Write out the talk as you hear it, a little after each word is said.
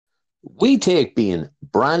We take being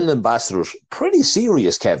brand ambassadors pretty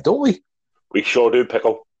serious, Kev, don't we? We sure do,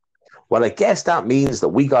 Pickle. Well, I guess that means that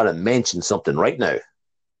we got to mention something right now.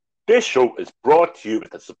 This show is brought to you with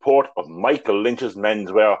the support of Michael Lynch's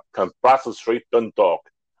Menswear, Clonbrassil Street, Dundalk.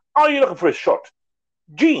 Are you looking for a shirt,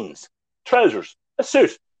 jeans, trousers, a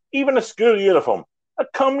suit, even a school uniform, a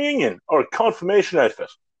communion, or a confirmation outfit?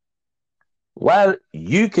 Well,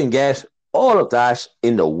 you can get all of that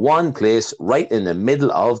in the one place right in the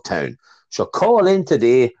middle of town. So call in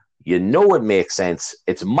today. You know it makes sense.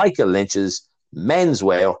 It's Michael Lynch's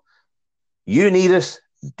Menswear. You need it,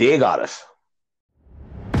 they got it.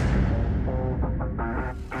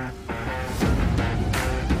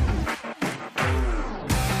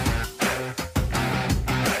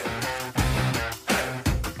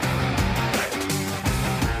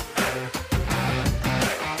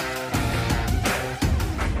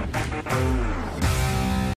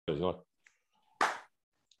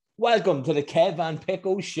 Welcome to the Kev and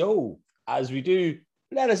Pickle show. As we do,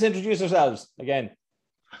 let us introduce ourselves again.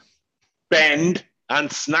 Bend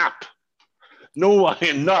and snap. No, I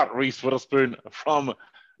am not Reese Witherspoon from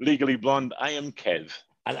Legally Blonde. I am Kev.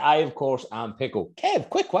 And I, of course, am Pickle. Kev,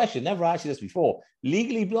 quick question. Never asked you this before.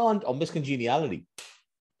 Legally Blonde or Miss Congeniality?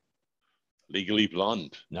 Legally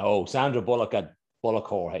Blonde. No, Sandra Bullock at Bullock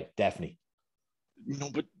Jorge, definitely.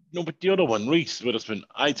 No, but the other one, Reese Witherspoon,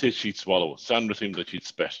 I'd say she'd swallow. Sandra seems like she'd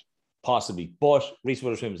spit. Possibly, but Reese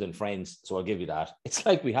Witherspoon was in Friends, so I'll give you that. It's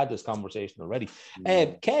like we had this conversation already.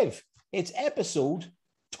 Kev, it's episode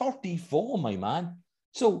 34, my man.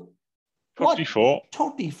 So 34?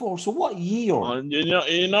 34. So what year?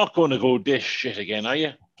 You're not going to go this shit again, are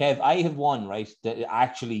you? Kev, I have one, right, that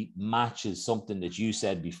actually matches something that you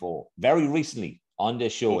said before, very recently on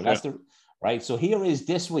this show. Okay. And that's right. So here is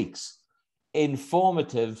this week's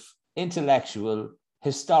informative, intellectual,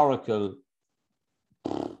 historical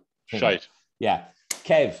shite. Yeah.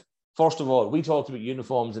 Kev, first of all, we talked about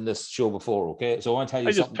uniforms in this show before, okay? So I want to tell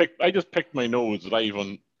you something. I just picked my nose live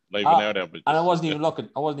on air there. And I wasn't even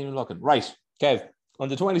looking. Right, Kev, on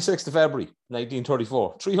the 26th of February,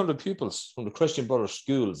 1934, 300 pupils from the Christian Brothers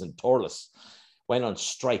schools in Thurles went on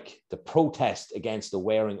strike to protest against the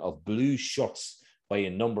wearing of blue shirts by a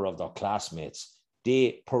number of their classmates.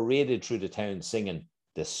 They paraded through the town singing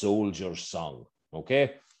the Soldier's Song,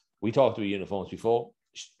 okay? We talked about uniforms before.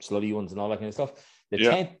 Slutty ones and all that kind of stuff.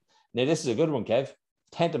 Now this is a good one, Kev.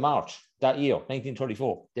 10th of March that year,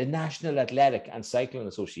 1934, the National Athletic and Cycling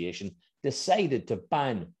Association decided to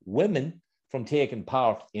ban women from taking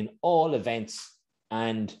part in all events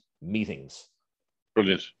and meetings.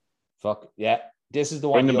 Brilliant. Fuck yeah. This is the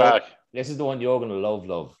one. This is the one you're gonna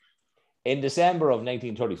love. In December of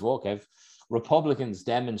 1934, Kev, Republicans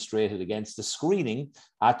demonstrated against the screening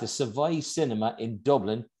at the Savoy Cinema in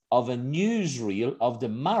Dublin of a newsreel of the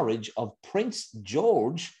marriage of Prince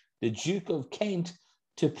George, the Duke of Kent,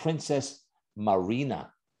 to Princess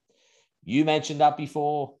Marina. You mentioned that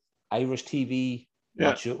before. Irish TV. Yeah.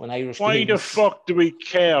 Not sure when Irish. Why the fuck do we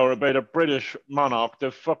care about a British monarch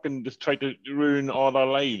that fucking just tried to ruin all our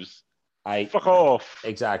lives? Fuck off.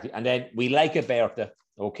 Exactly. And then we like Bertha.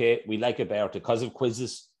 Okay, we like Bertha because of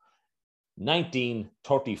quizzes.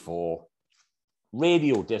 1934,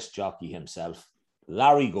 radio disc jockey himself,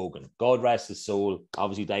 Larry Gogan, God rest his soul,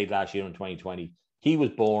 obviously died last year in 2020. He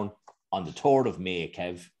was born on the 3rd of May,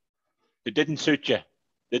 Kev. It didn't suit you.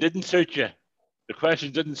 The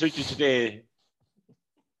question didn't suit you today.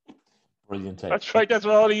 Brilliant. That's right. That's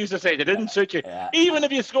what all he used to say. They didn't suit you. Yeah. Even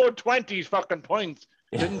if you scored 20 fucking points,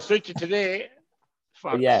 it didn't suit you today.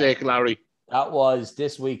 Fuck's sake, Larry. That was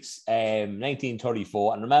this week's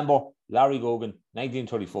 1934. And remember, Larry Gogan,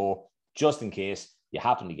 1934, just in case you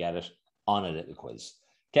happen to get it on a little quiz.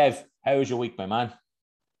 Kev, how was your week, my man?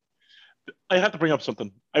 I had to bring up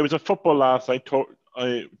something. I was at football last night,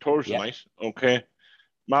 Thursday night, okay?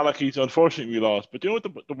 Malachy's, unfortunately, we lost. But do you know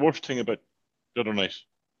what the worst thing about the other night,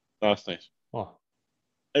 last night? Oh.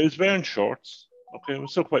 I was wearing shorts, okay? It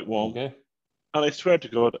was still quite warm. Okay. And I swear to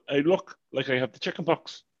God, I look like I have the chicken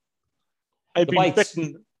pox. I've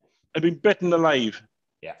been bitten alive.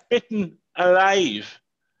 Yeah. Bitten alive.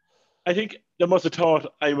 I think they must have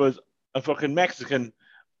thought I was a fucking Mexican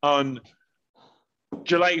on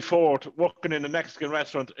July 4th working in a Mexican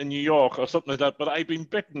restaurant in New York or something like that. But I've been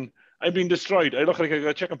bitten. I've been destroyed. I look like I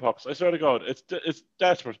got chicken pox. I swear to God, it's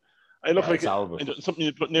desperate. I look like something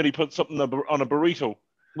you nearly put something on a burrito.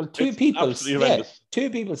 Well, two people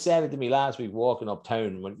said it to me last week walking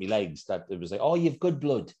uptown with my legs that it was like, oh, you've good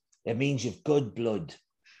blood. It means you've good blood.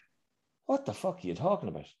 What the fuck are you talking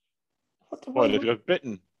about? What if you got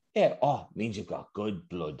bitten? Yeah. Oh, it means you've got good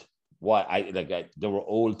blood. Why? There were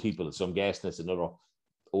old people, so I'm guessing it's another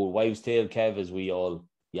old wives' tale, Kev, as we all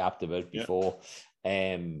yapped about before.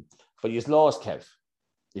 But he's lost, Kev.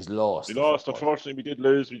 He's lost. We lost. Unfortunately, we did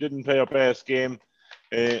lose. We didn't play our best game.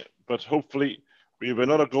 But hopefully, we have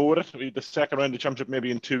another go at it. We have the second round of the championship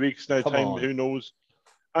maybe in 2 weeks now. Who knows?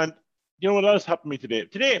 And you know what else happened to me today?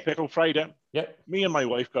 Today, Pickle, Friday, me and my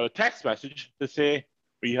wife got a text message to say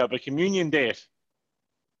we have a communion date.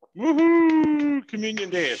 Woohoo! Communion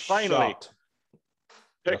date, finally.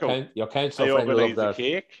 Pickle, your council friend will love that. I organised the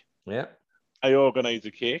cake. Yeah. I organised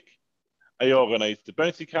the cake. I organised the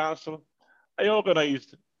bouncy castle. I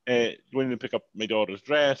organised going to pick up my daughter's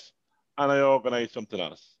dress. And I organised something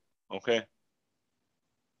else. Okay?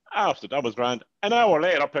 After that was grand. An hour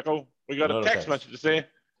later, Pickle, we got a text message to say,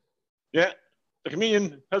 the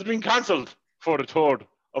communion has been cancelled for the 3rd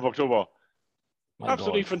of October.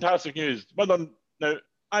 Absolutely fantastic news. Well done. Now,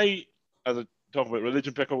 as I talk about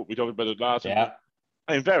religion, Pickle, we talked about it last week.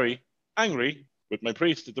 I'm very angry with my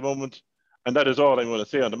priest at the moment, and that is all I'm going to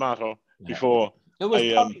say on the matter before. It was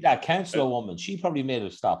probably that councillor woman. She probably made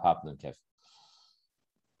it stop happening, Kev.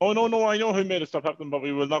 Oh, no, I know who made it stop happening, but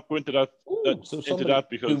we will not go into that.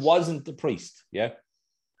 Because who wasn't the priest,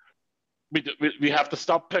 We have to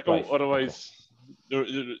stop Pickle, right.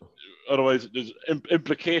 Otherwise there's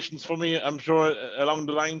implications for me, I'm sure, along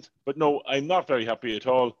the lines. But no, I'm not very happy at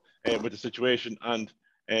all with the situation, and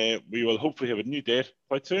we will hopefully have a new date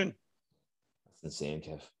quite soon. That's insane,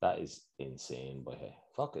 Kev. That is insane, boy.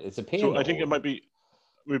 Fuck it, it's a pain. So I think it might be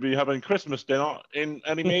we'll be having Christmas dinner in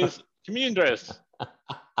Annie Mae's communion dress.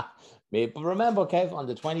 Mate, but remember, Kev, on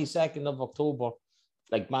the 22nd of October,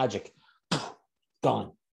 like magic,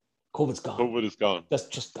 gone. COVID's gone. COVID is gone. That's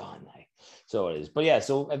just gone. So it is. But yeah,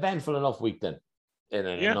 so eventful enough week then, in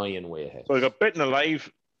an annoying way. So I got bitten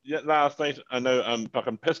alive last night, and now I'm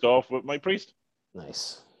fucking pissed off with my priest.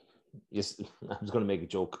 Nice. Yes, I was going to make a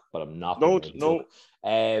joke, but I'm not. No.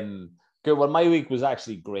 Good. Well, my week was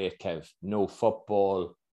actually great, Kev. No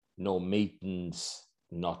football, no meetings,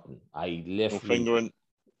 nothing. I literally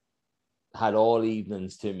had all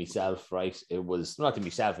evenings to myself, right? It was not to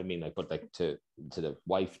myself, I mean, but like to the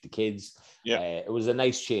wife, the kids. It was a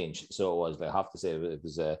nice change. So it was, like, I have to say, it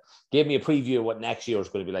was gave me a preview of what next year is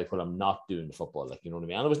going to be like when I'm not doing the football, like, you know what I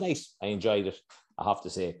mean? And it was nice. I enjoyed it, I have to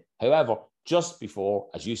say. However, just before,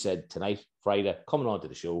 as you said, tonight, Friday, coming on to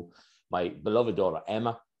the show, my beloved daughter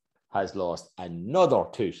Emma has lost another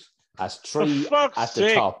tooth. Has 3 at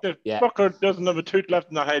the top. The fucker doesn't have a tooth left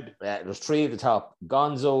in the head. Yeah, there's 3 at the top.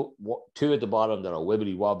 Gonzo, 2 at the bottom. They're a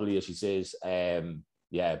wibbly wobbly, as she says.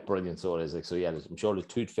 Brilliant. So it is. Like, so yeah, I'm sure the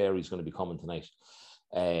tooth fairy is going to be coming tonight.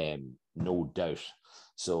 No doubt.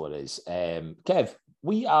 So it is. Kev,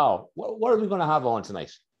 we are. What are we going to have on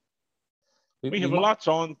tonight? We have lots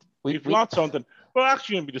on. We have lots on. We're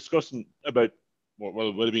actually going to be discussing about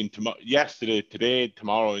what would have been yesterday, today,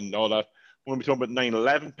 tomorrow, and all that. We're going to be talking about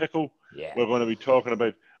 9/11, Pickle. Yeah. We're going to be talking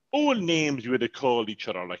about old names you would have called each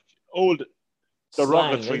other, like old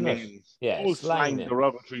derogatory names. Yeah, old slang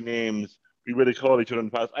derogatory names we would have called each other in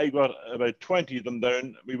the past. I got about 20 of them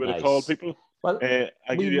down. We would have called people. Well,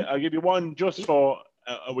 I'll give you one just for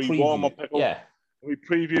a wee warm up, Pickle. Yeah. A wee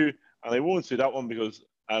preview, and I won't say that one because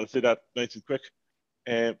I'll say that nice and quick.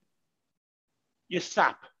 You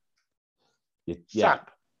sap. Sap.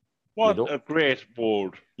 What a great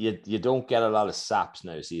word. You don't get a lot of saps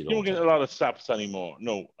now, so you don't get a lot of saps anymore.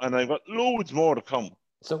 No. And I've got loads more to come.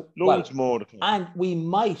 So loads more to come. And we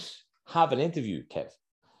might have an interview, Kev.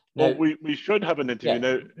 Now, we should have an interview.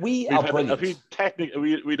 Now we had a few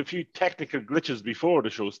technical glitches before the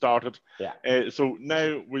show started. Yeah. So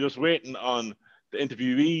now we're just waiting on the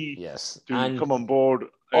interviewee to come on board.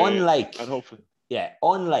 Unlike and hopefully.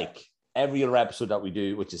 Unlike every other episode that we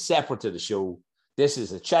do, which is separate to the show, this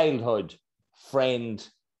is a childhood friend,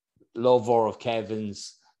 lover of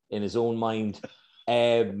Kevin's in his own mind,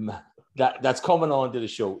 that's coming on to the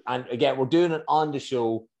show. And again, we're doing it on the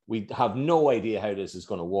show. We have no idea how this is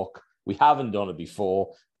going to work. We haven't done it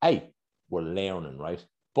before. Hey, we're learning, right?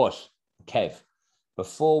 But Kev,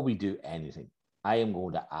 before we do anything, I am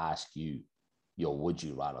going to ask you your would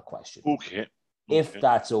you rather question. Okay. If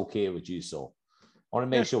that's okay with you, so I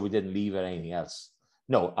want to make sure we didn't leave out anything else.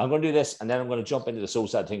 No, I'm going to do this, and then I'm going to jump into the so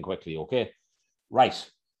sad thing quickly, okay? Right,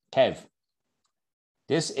 Kev.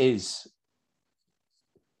 This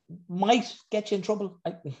might get you in trouble.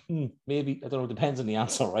 Maybe, I don't know, depends on the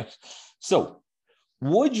answer, right? So,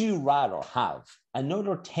 would you rather have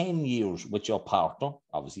another 10 years with your partner,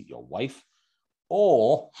 obviously your wife,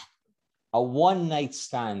 or a one-night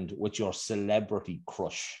stand with your celebrity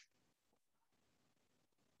crush?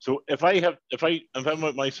 So if I'm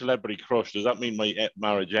with my celebrity crush, does that mean my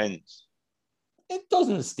marriage ends? It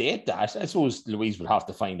doesn't state that. I suppose Louise would have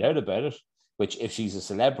to find out about it. Which, if she's a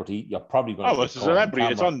celebrity, you're probably going to. Oh, it's a celebrity.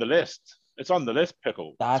 It's on the list. It's on the list,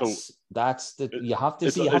 Pickle. That's you have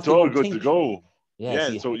to see. It's all good to go.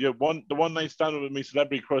 Yeah. So the one night stand with me,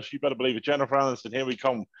 celebrity crush. You better believe it. Jennifer Aniston. Here we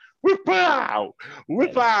come. Whip out.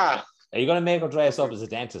 Are you going to make her dress up as a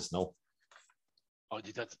dentist? No. Oh,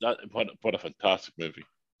 what a fantastic movie.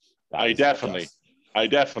 I definitely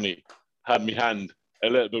had my hand a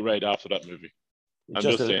little bit right after that movie. I'm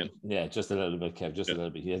just saying. Yeah, just a little bit, Kev. Just a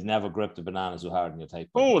little bit. He has never gripped a banana so hard in your type.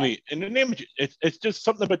 Holy, in the name, it's just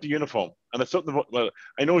something about the uniform, and it's something about. Well,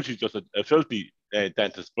 I know she's just a filthy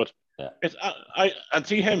dentist, but it's and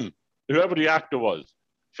see him, whoever the actor was,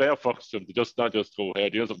 fair fucks to him to just not just go here,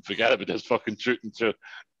 do something, forget about this fucking shooting to,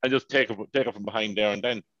 and just take her from behind there and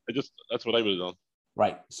then. That's what I would have done.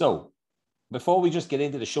 Right. So before we just get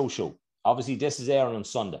into the show, obviously this is airing on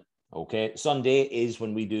Sunday. Okay, Sunday is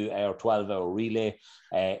when we do our 12-hour relay.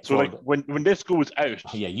 So like when this goes out,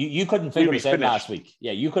 yeah, you couldn't figure this out last week.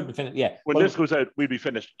 Yeah, you couldn't finish. Yeah, when this goes out, we'll be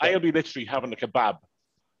finished. Yeah. I'll be literally having a kebab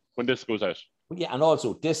when this goes out. Yeah, and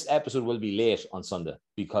also this episode will be late on Sunday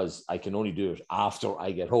because I can only do it after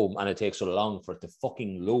I get home, and it takes so long for it to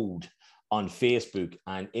fucking load on Facebook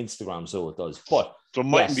and Instagram. So it does, but so it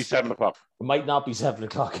mightn't be 7 o'clock. It might not be 7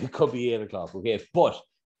 o'clock. It could be 8 o'clock. Okay, but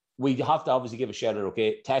we have to obviously give a shout out,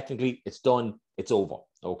 okay? Technically, it's done. It's over,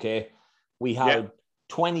 okay? We had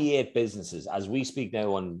 28 businesses as we speak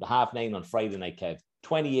now on 9:30 on Friday night, Kev.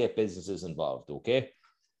 28 businesses involved, okay?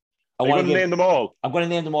 I'm going to name them all. I'm going to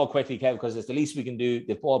name them all quickly, Kev, because it's the least we can do.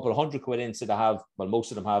 They've all put 100 quid in, so they have, well,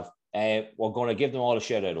 most of them have. We're going to give them all a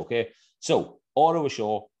shout out, okay? So, Auto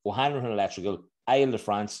Show, O'Hanrahan Electrical, Isle de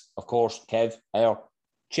France, of course, Kev, our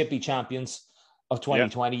chippy champions of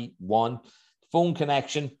 2021. Phone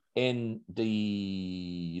Connection in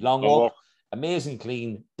the long walk, Amazing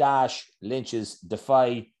Clean, Dash, Lynch's,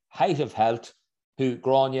 Defy, Height of Health, who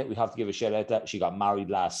Grania, we have to give a shout out that she got married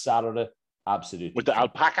last Saturday. Absolutely. With the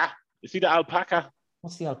alpaca. You see the alpaca?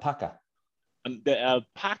 What's the alpaca? And the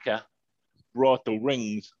alpaca brought the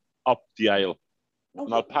rings up the aisle. No,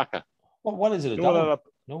 an alpaca. What is it? No,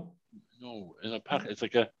 an alpaca. It's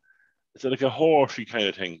like a horsey kind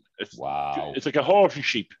of thing. Wow. It's like a horsey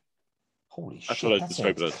sheep. Holy that's shit, what I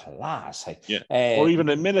describe it as. Class. Hey. Yeah. Or even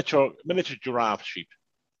a miniature giraffe sheep.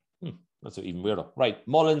 That's even weirder. Right.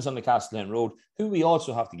 Mullins on the Castellan Road, who we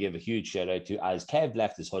also have to give a huge shout out to, as Kev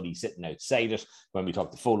left his hoodie sitting outside it when we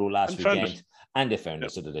talked to Folo last weekend. And they found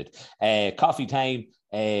it, so they did. Coffee Time,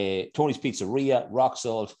 Tony's Pizzeria, Rock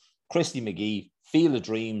Salt, Christy McGee, Field of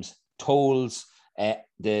Dreams, Tolls,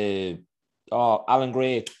 Alan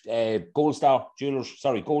Gray, Gold Star Jewelers,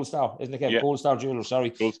 Gold Star, isn't it? Kev? Gold Star Jewelers,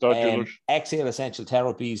 Gold Star Jewelers. Exhale Essential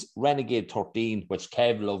Therapies, Renegade 13, which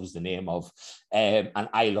Kev loves the name of, and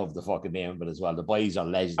I love the fucking name of it as well. The boys are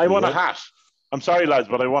legends. I want a hat. I'm sorry, lads,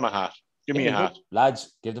 but I want a hat. Give me a hat.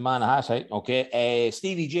 Lads, give the man a hat, right? Okay.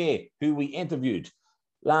 Stevie J, who we interviewed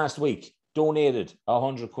last week, donated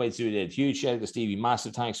 100 quid to it. Huge shout out to Stevie.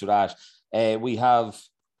 Massive thanks for that. We have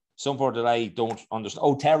somewhere that I don't understand.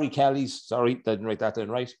 Oh, Terry Kelly's. Sorry, didn't write that down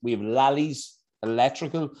right. We have Lally's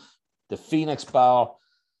Electrical, the Phoenix Bar,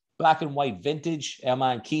 Black and White Vintage, our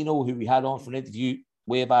man Kino, who we had on for an interview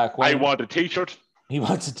way back when. I want a t-shirt. He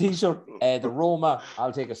wants a t-shirt. The Roma,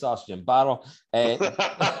 I'll take a sausage and barrow.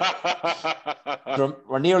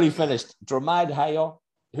 We're nearly finished. Dramad Hayo,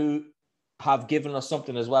 who have given us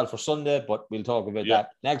something as well for Sunday, but we'll talk about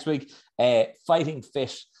that next week. Fighting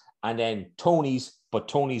Fish, and then Tony's, but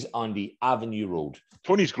Tony's on the Avenue Road.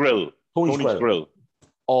 Tony's Grill. Tony's Grill.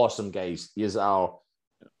 Awesome, guys. Yous are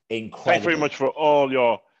incredible. Thanks very much for all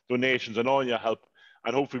your donations and all your help.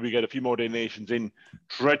 And hopefully we get a few more donations in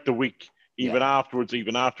throughout the week, even afterwards,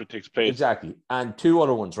 even after it takes place. Exactly. And two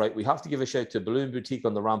other ones, right? We have to give a shout to Balloon Boutique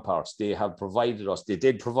on the Ramparts. They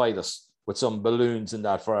did provide us with some balloons and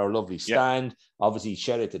that for our lovely stand. Obviously,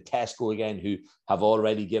 shout out to Tesco again, who have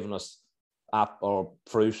already given us or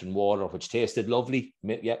fruit and water, which tasted lovely.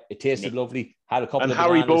 Yeah, it tasted lovely. Had a couple of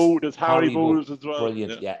bananas. There's Haribo as well.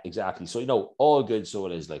 Brilliant. Yeah, exactly. So, all good. So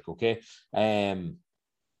it is like, okay.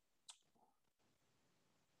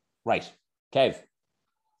 Right. Kev,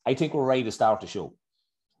 I think we're ready to start the show.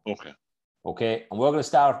 Okay. And we're going to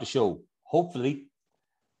start the show, hopefully,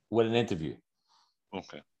 with an interview.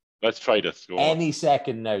 Okay. Let's try this. Any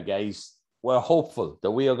second now, guys. We're hopeful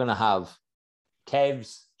that we are going to have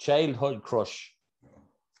Kev's childhood crush.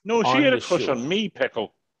 No, she had a crush on me,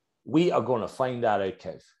 Pickle. We are going to find that out,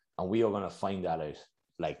 Kev. And we are going to find that out,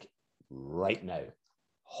 like, right now.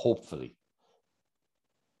 Hopefully.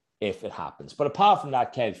 If it happens. But apart from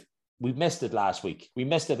that, Kev, we missed it last week.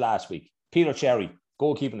 Peter Cherry,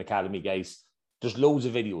 Goalkeeping Academy, guys. There's loads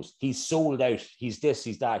of videos. He's sold out. He's this,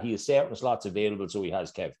 he's that. He has certain slots available, so he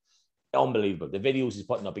has, Kev. Unbelievable. The videos he's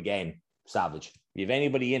putting up again, savage. If you have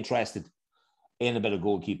anybody interested in a bit of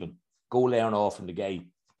goalkeeping, go learn off from the guy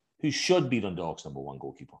who should be Dundalk's #1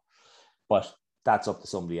 goalkeeper. But that's up to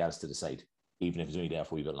somebody else to decide, even if he's only there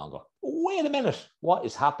for a wee bit longer. Wait a minute. What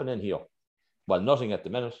is happening here? Well, nothing at the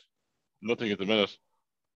minute. Nothing at the minute.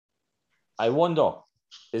 I wonder,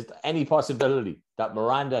 is there any possibility that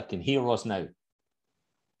Miranda can hear us now?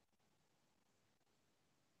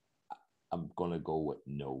 I'm going to go with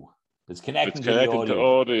no. It's connecting to the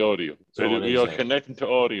audio. So we are connecting to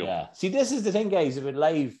audio. Yeah. See, this is the thing, guys, with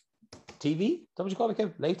live TV. Is that what you call it,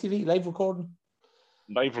 Kev? Live TV? Live recording?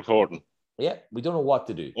 Live recording. Yeah. We don't know what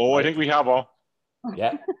to do. Oh, right? I think we have all.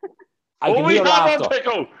 Yeah. I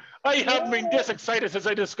haven't been this excited since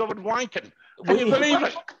I discovered wanking. Can you believe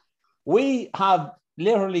it? We have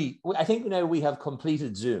literally, I think now we have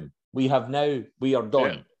completed Zoom. We are done.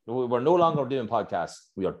 Yeah. We're no longer doing podcasts.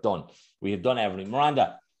 We are done. We have done everything.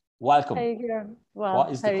 Miranda, welcome. Hey, yeah. Well,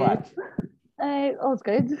 what is the crack? It's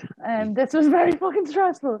good. This was very fucking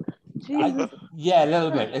stressful. Jesus. Yeah, a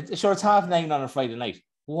little bit. It's 9:30 on a Friday night.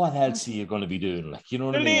 What else are you going to be doing? Like, you know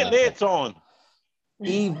what I mean? Late's on.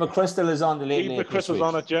 Eve McChrystal is on the late. Eve McChrystal's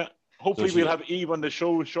on it, yeah. Hopefully we'll have Eve on the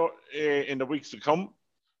show in the weeks to come.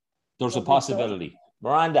 There's a possibility.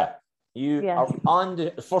 Miranda, you are on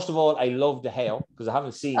the... First of all, I love the hair because I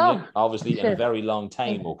haven't seen you, obviously, in a very long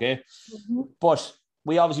time, okay? Mm-hmm. But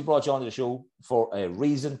we obviously brought you onto the show for a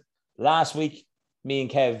reason. Last week, me and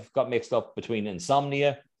Kev got mixed up between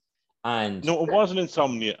insomnia and... No, it wasn't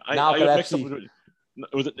insomnia. I mixed up with...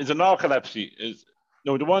 It's a narcolepsy.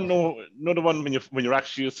 The one when you're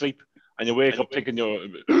actually asleep and you wake up thinking you're...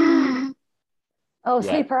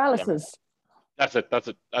 sleep paralysis. That's it. That's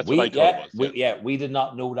what I thought it was. We did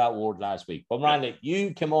not know that word last week. But Miranda,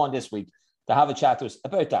 you came on this week to have a chat to us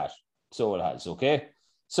about that. So it has, okay?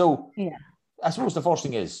 So I suppose the first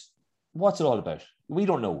thing is, what's it all about? We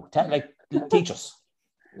don't know. Teach us.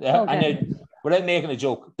 Yeah, okay. And then, without making a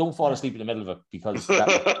joke, don't fall asleep in the middle of it because that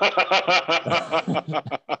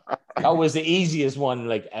was the easiest one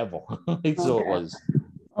ever. So it was.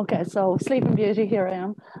 Okay, so Sleeping Beauty, here I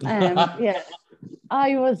am.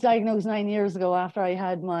 I was diagnosed 9 years ago after I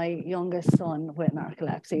had my youngest son with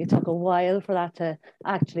narcolepsy. It took a while for that to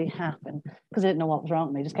actually happen because I didn't know what was wrong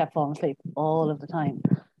with me. I just kept falling asleep all of the time.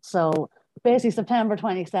 So basically September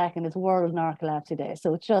 22nd is World Narcolepsy Day.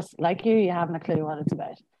 So it's just like you haven't a clue what it's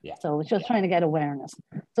about. Yeah. So it's just trying to get awareness.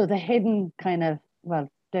 So it's a hidden kind of,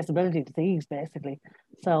 disability disease basically.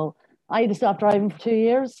 So I had to stop driving for 2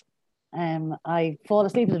 years. I fall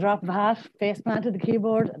asleep at the drop of a hat, face planted the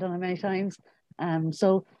keyboard. I've done it many times. It's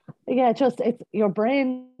your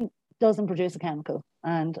brain doesn't produce a chemical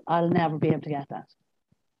and I'll never be able to get that.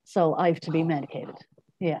 So I have to be medicated.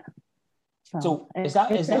 Yeah. So is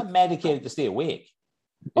that medicated to stay awake?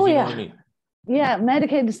 Oh, yeah. What I mean? Yeah,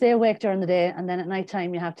 medicated to stay awake during the day. And then at night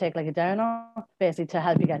time, you have to take a downer basically to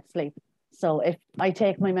help you get to sleep. So if I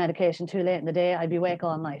take my medication too late in the day, I'd be awake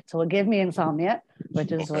all night. So it give me insomnia,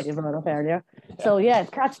 which is what you brought up earlier. Yeah. So it's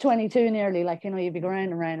catch-22 nearly, you'd be going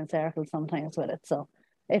round and round in circles sometimes with it. So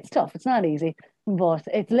it's tough. It's not easy, but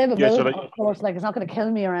it's livable. Of course, it's not going to kill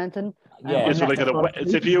me or anything. Yeah, so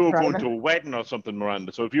if you were going to a wedding or something,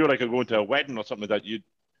 Miranda. So if you were going to a wedding or something like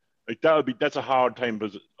that, that's a hard time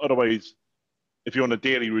because otherwise, if you're on a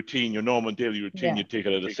daily routine, your normal daily routine, you take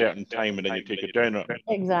it at a certain time and then you take it down at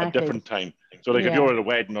a different time. So if you're at a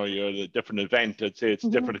wedding or you're at a different event, I'd say it's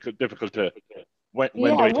difficult to when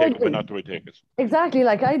do I take it, when not do I take it. Exactly.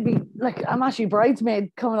 I'd be I'm actually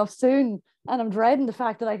bridesmaid coming up soon and I'm dreading the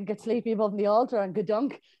fact that I can get sleepy above the altar and go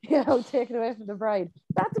dunk, taken away from the bride.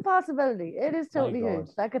 That's a possibility. It is totally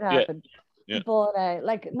huge. That could happen. Yeah. But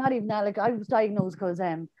not even that, I was diagnosed because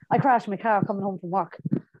I crashed my car coming home from work.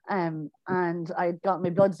 And I got my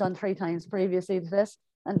bloods done 3 times previously to this,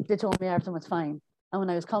 and they told me everything was fine. And when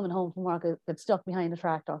I was coming home from work, I got stuck behind a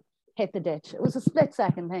tractor, hit the ditch. It was a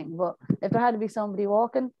split-second thing, but if there had to be somebody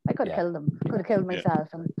walking, I could have killed them. Could have killed myself.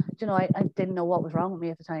 And I didn't know what was wrong with me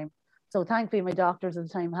at the time. So thankfully, my doctors at the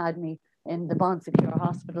time had me in the Bon Secure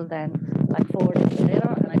Hospital. Then, 4 days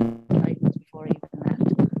later, and I diagnosed before I even left.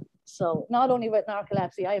 So not only with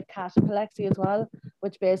narcolepsy, I have cataplexy as well,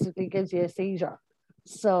 which basically gives you a seizure.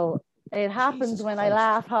 So it happens when I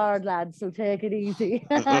laugh hard, lads, so take it easy.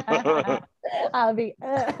 I'll be.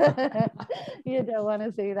 You don't want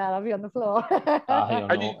to see that. I'll be on the floor.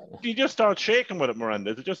 You just start shaking with it,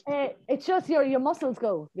 Miranda. Is it just? It's just your muscles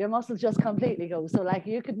go. Your muscles just completely go. So like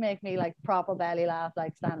you could make me like proper belly laugh,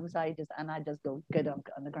 like standing beside you, and I just go good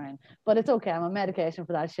on the ground. But it's okay. I'm on medication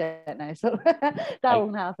for that shit now, so that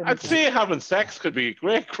won't happen. I'd say having sex could be a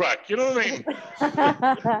great crack. You know what I mean?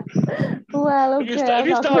 Well, okay. If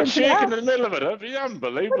you start shaking in the middle of it, it'd be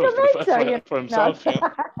unbelievable for himself. Yeah.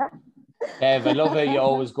 Kev, I love how you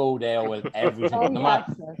always go there with everything. Oh,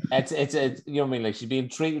 it's you know what I mean? Like she's being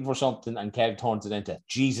treated for something, and Kev turns it into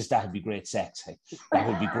Jesus. That would be great sex. That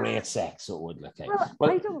would be great sex. So it would. Like,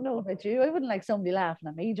 well, I don't know about you. I wouldn't like somebody laughing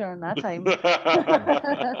at me during that time. It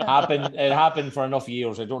happened for enough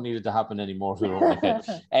years. I don't need it to happen anymore. So well,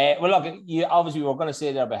 look, you obviously were going to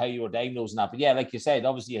say there about how you were diagnosed and that, but yeah, like you said,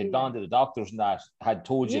 obviously you had gone to the doctors and that had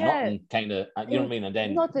told you nothing, kind of, you know what I mean, and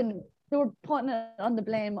then nothing. They were putting it on the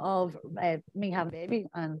blame of me having a baby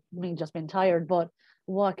and me just being tired. But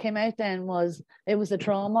what came out then was it was the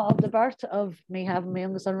trauma of the birth of me having my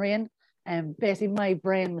youngest son, Rain. And basically my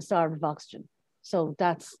brain was starved of oxygen. So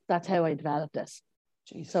that's how I developed this.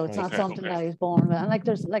 Jeez, so it's not something that I was born with. And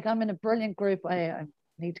like I'm in a brilliant group. I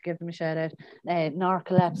need to give them a shout out.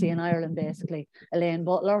 Narcolepsy in Ireland, basically. Elaine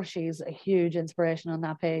Butler, she's a huge inspiration on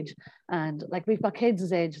that page. And like we've got kids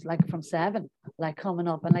his age, like from 7, like coming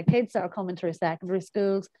up, and like kids that are coming through secondary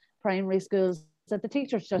schools, primary schools, that the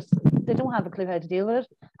teachers they don't have a clue how to deal with it,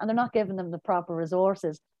 and they're not giving them the proper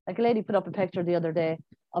resources. Like a lady put up a picture the other day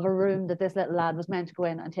of a room that this little lad was meant to go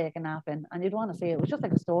in and take a nap in, and you'd want to see it. It was just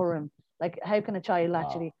like a storeroom. Like how can a child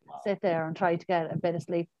actually sit there and try to get a bit of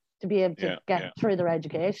sleep to be able to get through their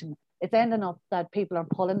education? It's ending up that people are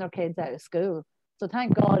pulling their kids out of school. So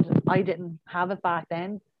thank God I didn't have it back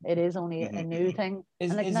then. It is only a new thing.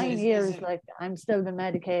 And like 9 years, like I'm still been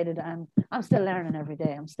medicated and I'm still learning every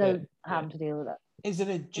day. I'm still having to deal with it. Is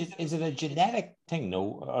it a genetic thing,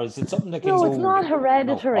 no? Or is it something that can No, it's not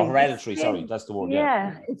hereditary. No. Oh, hereditary, sorry, that's the word.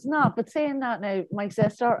 Yeah, it's not. But saying that now, my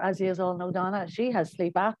sister, as you all know, Donna, she has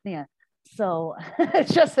sleep apnea. So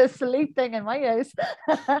it's just a sleep thing in my house.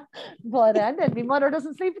 But and then my mother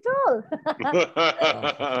doesn't sleep at all.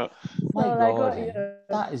 My God,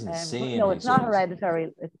 that is insane. No, it's not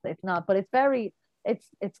hereditary. It's not, but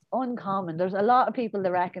it's uncommon. There's a lot of people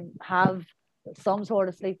that reckon have some sort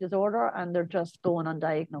of sleep disorder and they're just going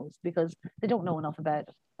undiagnosed because they don't know enough about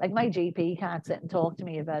it. Like my GP can't sit and talk to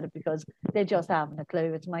me about it because they just haven't a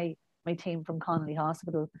clue. It's my team from Connolly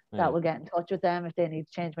Hospital that will get in touch with them if they need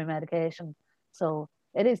to change my medication. So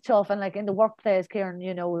it is tough. And like in the workplace, Kieran,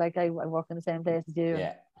 you know, like I work in the same place as you.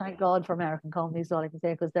 Yeah. Thank God for American companies, all I can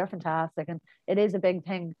say, because they're fantastic. And it is a big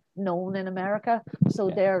thing known in America. So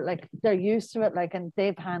they're used to it, like, and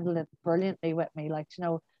they've handled it brilliantly with me. Like, you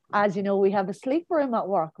know, as you know, we have a sleep room at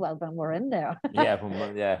work. Well, when we're in there.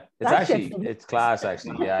 It's class,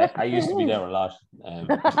 actually. Yeah, I used to be there a lot.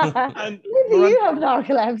 And do you have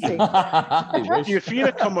narcolepsy? Do you feel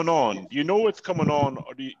it coming on? Do you know it's coming on,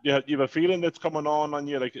 or do you have a feeling that's coming on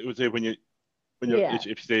you? Like it was when you if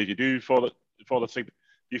you say you do fall asleep, do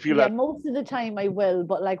you feel that? Most of the time I will,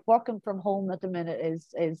 but like working from home at the minute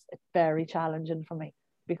is very challenging for me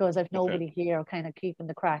because I've nobody here kind of keeping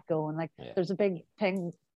the crack going. Like there's a big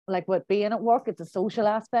thing. Like with being at work, it's a social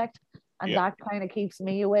aspect, and that kind of keeps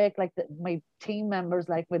me awake. Like my team members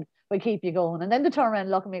like would keep you going, and then they turn around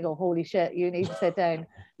and look at me and go, holy shit, you need to sit down,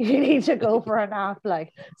 you need to go for a nap.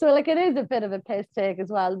 Like, so like it is a bit of a piss take as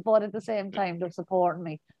well, but at the same time they're supporting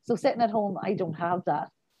me. So sitting at home, I don't have that,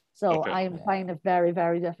 so I'm finding it very,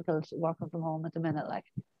 very difficult working from home at the minute. Like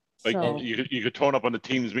you could turn up on the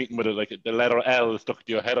Teams meeting with it, like the letter L stuck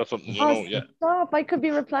to your head or something, Stop. I could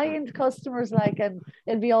be replying to customers like, and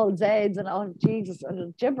it'd be all Z's and oh Jesus,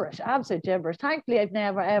 and gibberish, absolute gibberish. Thankfully, I've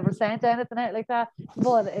never ever sent anything out like that,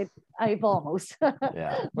 but I've almost.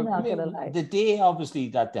 Yeah, but not gonna lie. The day obviously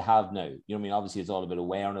that they have now, you know what I mean? Obviously, it's all about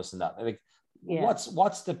awareness and that. Like,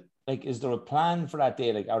 what's the like? Is there a plan for that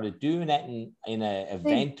day? Like, are they doing it in a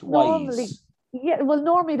event wise? Yeah, well,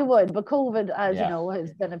 normally they would, but COVID, as you know,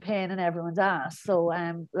 has been a pain in everyone's ass. So,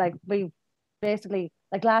 like we basically,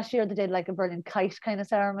 like last year, they did like a brilliant kite kind of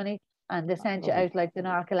ceremony, and they sent you out like the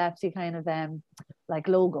narcolepsy kind of like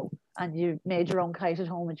logo, and you made your own kite at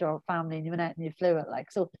home with your family, and you went out and you flew it.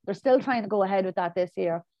 Like, so they're still trying to go ahead with that this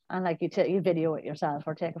year, and like you video it yourself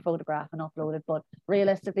or take a photograph and upload it. But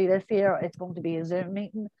realistically, this year it's going to be a Zoom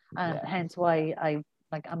meeting, and hence why I'm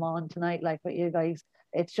on tonight, like with you guys.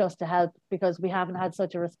 It's just to help because we haven't had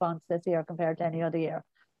such a response this year compared to any other year.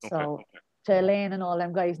 So to Elaine and all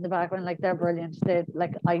them guys in the background, like they're brilliant. They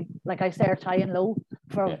I start high and low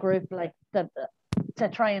for a group like that to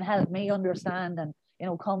try and help me understand and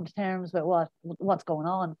come to terms with what's going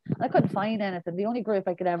on. And I couldn't find anything. The only group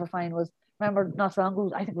I could ever find was, remember, not so long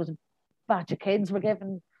ago, I think it was a batch of kids were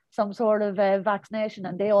given some sort of vaccination,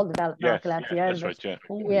 and they all developed narcolepsy out of it.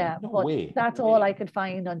 Right, but that's all I could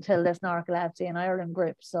find until this narcolepsy in Ireland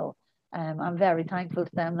group. So I'm very thankful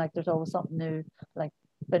to them. Like, there's always something new, like,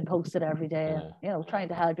 been posted every day, trying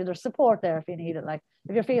to help you. There's support there if you need it, like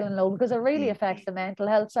if you're feeling low, because it really affects the mental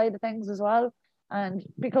health side of things as well. And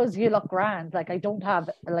because you look grand, like I don't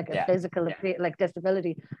have like a physical like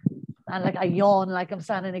disability, and like I yawn like I'm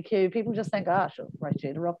standing in a queue, people just think, right, she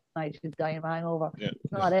had a rough night, she's dying of hangover.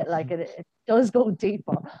 It's not it. Like it does go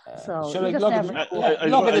deeper. So look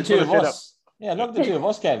at the two of us. Yeah, look at the two of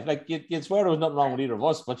us, Kev. Like, you'd swear there was nothing wrong with either of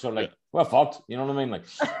us, but you're like, we're fucked. You know what I mean? Like,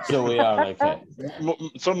 so we are like...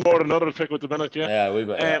 some more than others pick with the minute, Yeah, we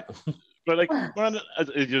got But, like, Miranda,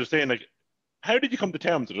 as you're saying, like, how did you come to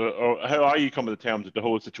terms with it, or how are you coming to terms with the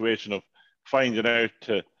whole situation of finding out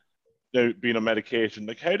to being on medication?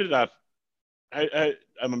 Like, how did that...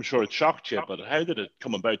 I'm sure it shocked you, but how did it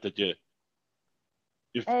come about that you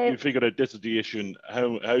figured out this is the issue, and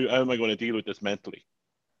how am I going to deal with this mentally?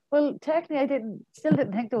 Well, technically, I still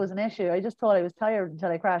didn't think there was an issue. I just thought I was tired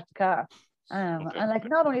until I crashed the car. And like,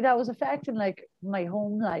 not only that, was affecting like my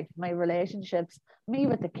home life, my relationships, me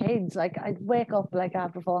with the kids. Like, I'd wake up like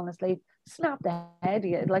after falling asleep, snap the head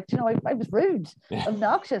of you. Like, I was rude,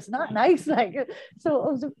 obnoxious, not nice. Like, so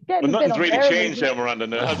I was getting nothing's really changed there, Miranda,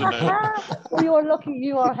 now, hasn't it? Well, you are lucky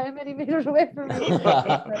you are how many meters away from me?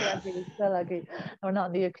 So lucky. We're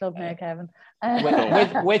not in the club now, Kevin.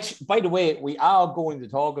 Which, by the way, we are going to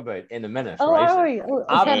talk about in a minute. Oh, right? Are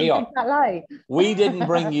we? That we didn't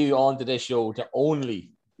bring you onto this show to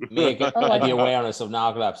only make it the awareness of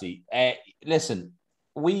narcolepsy. Listen,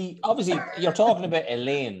 obviously you're talking about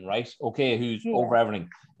Elaine, right? Okay, who's over everything.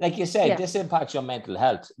 Like you said, this impacts your mental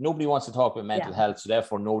health. Nobody wants to talk about mental health, so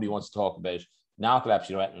therefore nobody wants to talk about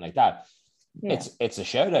narcolepsy or anything like that. It's a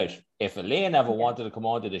shout out. If Elaine ever wanted to come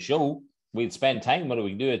onto the show, we'd spend time with her.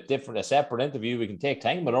 We can do a separate interview. We can take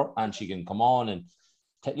time with her, and she can come on and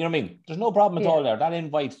you know what I mean? There's no problem at all there. That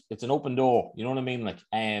invite, it's an open door. You know what I mean? Like,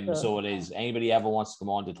 so it is. Anybody ever wants to come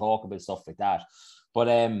on to talk about stuff like that. But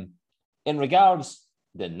in regards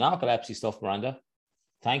the narcolepsy stuff, Miranda,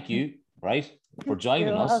 thank you, right, for joining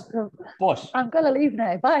us. But I'm gonna leave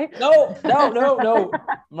now. Bye. No.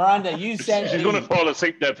 Miranda, you sent She's gonna fall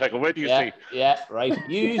asleep there, Pekka. Where do you see? Yeah, right.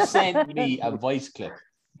 You sent me a voice clip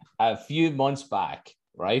a few months back.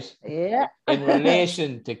 Right? Yeah. In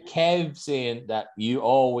relation to Kev saying that you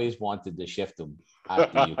always wanted to shift him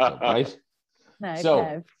at the U Club, right? No, so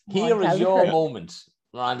Kev. Here is your moment,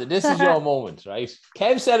 Miranda. This is your moment, right?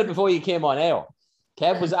 Kev said it before you came on air.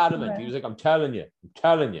 Kev was adamant. He was like, I'm telling you.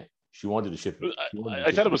 She wanted to shift him.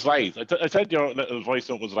 I said it was lies. I said your little voice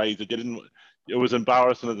note was lies. It was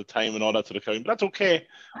embarrassing at the time and all that sort of thing. But that's okay.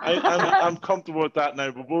 I'm comfortable with that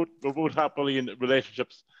now. We're both happily in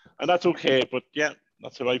relationships, and that's okay. But yeah,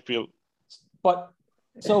 that's how I feel. But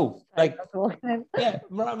so, like,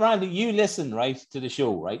 Miranda, you listen, right, to the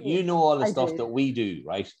show, right? You know all the stuff that we do,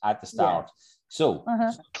 right, at the start. Yeah. So,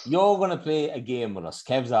 you're going to play a game with us.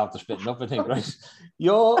 Kev's after spitting up, I think, right?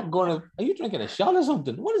 You're going to... Are you drinking a shot or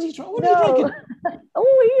something? What is he drinking? What are you drinking?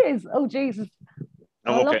 Oh, he is. Oh, Jesus.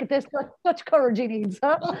 Okay. Look at this. Such courage he needs,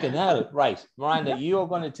 huh? Fucking hell. Right. Miranda, you're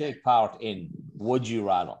going to take part in Would You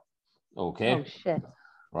Rather. Okay? Oh, shit.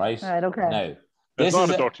 Right? Right, okay. Now, it's not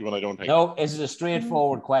a dirty one, I don't think. No, this is a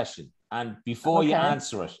straightforward question. And before you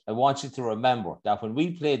answer it, I want you to remember that when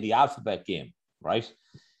we played the alphabet game, right?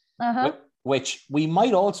 Which we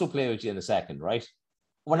might also play with you in a second, right?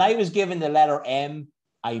 When I was given the letter M,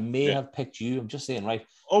 I may have picked you. I'm just saying, right?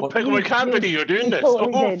 Oh, Pickle, we can't believe you're doing this.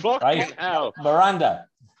 Oh, fucking hell. Miranda.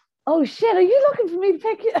 Oh, shit. Are you looking for me to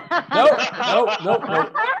pick you? No.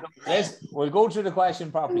 We'll go through the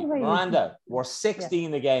question properly. Miranda, we're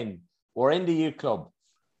 16 again. We're in the youth club.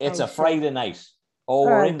 It's a Friday night.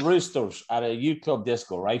 We're in Roosters at a youth club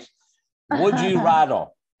disco, right? Would you rather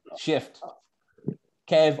shift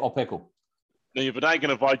Kev or Pickle? No, you've been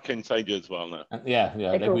egging a vodka inside you as well now. Yeah,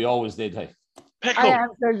 like we always did. Hey. Pickle. I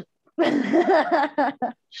answered. You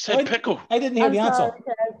said Pickle. I didn't hear the answer.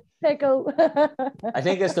 Pickle. I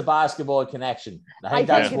think it's the basketball connection. I think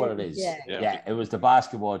that's what it is. Yeah, it was the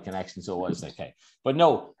basketball connection, so it was okay. But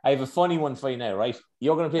no, I have a funny one for you now, right?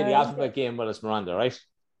 You're going to play the alphabet game with us, Miranda, right?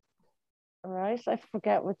 All right, I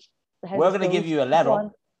forget which. We're going to give you a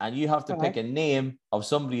letter, and you have to pick a name of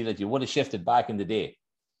somebody that you would have shifted back in the day.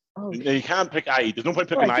 Oh, you can't pick I. There's no point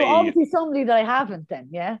picking I. So obviously somebody that I haven't then,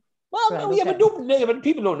 yeah? Well, but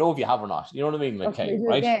people don't know if you have or not. You know what I mean? Like, right?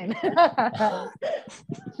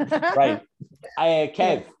 Right.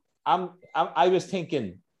 Kev, I was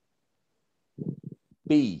thinking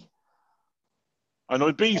B. I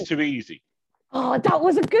know B's too easy. Oh, that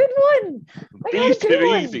was a good one. B's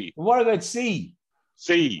too easy. What about C?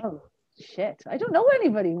 C. Oh, shit. I don't know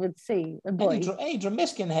anybody with C. A boy. Any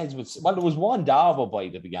Dromiskin heads with C. Well, there was one Darva boy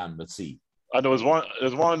that began with C. And there's one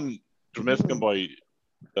Dromiskin boy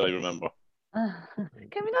that I remember.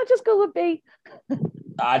 Can we not just go with B?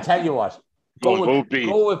 I tell you what. Go with B.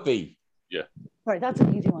 Go with B. Yeah. Right, that's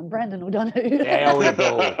an easy one. Brendan O'Donoghue. There we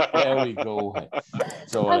go. There we go.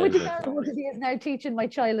 So I would be terrible because he is now teaching my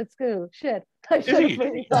child at school. Shit. I should have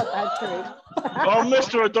really thought that through. Oh,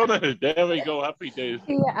 Mr. O'Donoghue. There we go. Happy days.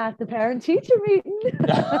 See you at the parent-teacher meeting.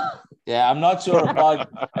 Yeah, I'm not sure if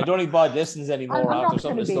I don't think Bod listens anymore after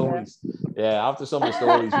some of the stories. Yeah, after some of the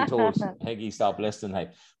stories you told, I think he stopped listening. Hey.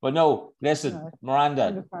 But no, listen,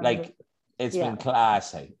 Miranda, like, it's been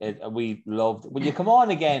class. Hey. We loved. Will you come on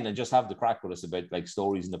again and just have the crack with us about like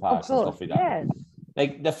stories in the past and stuff like that? Yeah.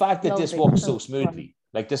 Like the fact that this worked so smoothly.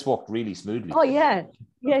 Like this worked really smoothly. Oh yeah.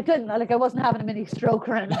 Yeah, it didn't. Like I wasn't having a mini stroke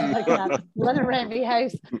or anything like that. Running around my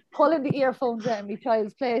house, pulling the earphones out of my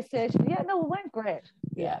child's PlayStation. Yeah, no, it went great.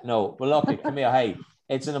 Yeah, no. Well, look, come here. Hey,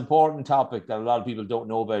 it's an important topic that a lot of people don't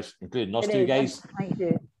know about, including us two guys. Thank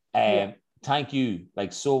you. Thank you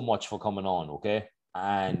like so much for coming on, okay?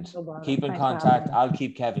 And keep in contact. I'll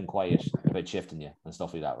keep Kevin quiet about shifting you and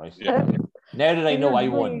stuff like that, right? Yeah. Now that I know I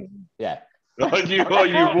won. Yeah. You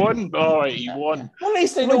won. All right, you won. Well, at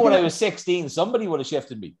least I know when I was 16, somebody would have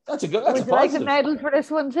shifted me. That's a good. That's would a you positive. like a medal for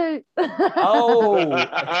this one too? Oh,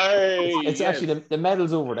 it's actually the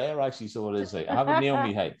medal's over there. Actually, so it is. I have it near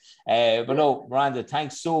me. Hey, but no, Miranda,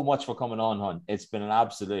 thanks so much for coming on, hon. It's been an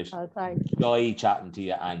absolute joy chatting to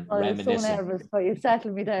you and reminiscing. I'm so nervous, but you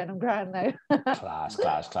settled me down. I'm grand now.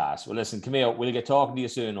 Class. Well, listen, come here. We'll get talking to you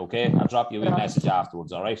soon. Okay, I'll drop you a message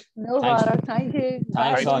afterwards. All right. No bother. Thank you.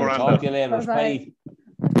 Thanks, hon. Talk to you later. Bye.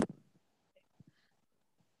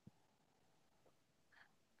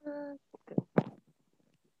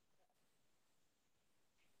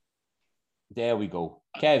 There we go.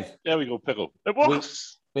 Kev. There we go, Pickle. It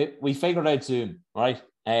works. We figured out Zoom, right?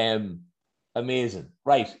 Amazing.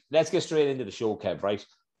 Right. Let's get straight into the show, Kev, right?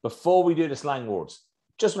 Before we do the slang words,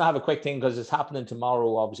 just want to have a quick thing because it's happening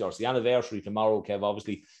tomorrow, obviously, or it's the anniversary tomorrow, Kev,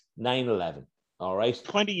 obviously, 9/11. All right.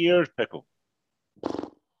 20 years, Pickle.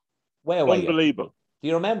 Where were you? Unbelievable. Do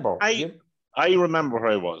you remember? I remember where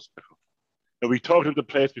I was, Pickle. Now, we talked about the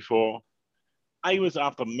place before. I was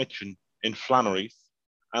after Mitchin in Flannery's,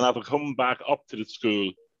 and after coming back up to the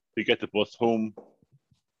school to get the bus home.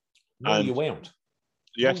 No, you weren't.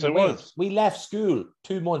 Yes, I was. We left school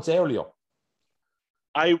 2 months earlier.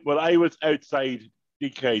 I was outside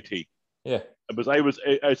DKT. Yeah. I was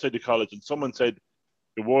outside the college, and someone said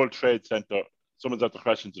the World Trade Center. Someone's after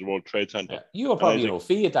crashing to the World Trade Center. Yeah. You were probably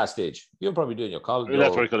fee at that stage. You were probably doing your college.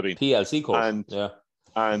 That's what it could have been. PLC course.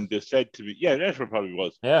 And they said to me, yeah, that's what it probably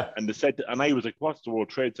was. Yeah. And they said, and I was like, what's the World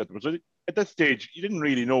Trade Center? So at that stage, you didn't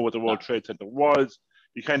really know what the World Trade Center was.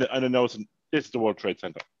 You kind of announced, this is the World Trade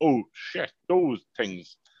Center. Oh, shit, those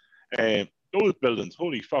things. Those buildings,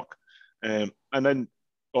 holy fuck. And then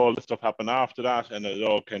all the stuff happened after that, and it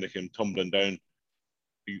all kind of came tumbling down,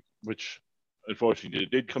 which unfortunately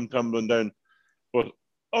it did come tumbling down. But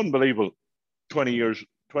unbelievable, 20 years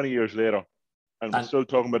later, and we're still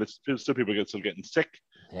talking about it. Still people still getting sick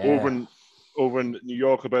over in New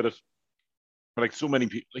York about it. Like so many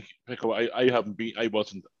people, I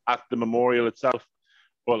wasn't at the memorial itself,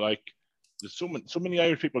 but like there's so many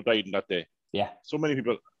Irish people died in that day. Yeah, so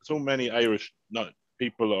many Irish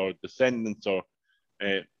people or descendants or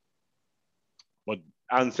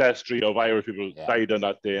ancestry of Irish people died on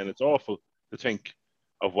that day, and it's awful to think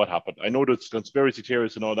of what happened. I know there's conspiracy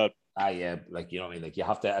theories and all that. Like, you know what I mean? Like, you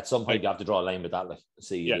have to, at some point, you have to draw a line with that. Like,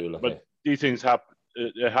 but these things happen.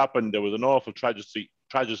 It happened. There was an awful tragedy,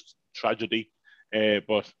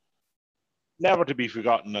 but never to be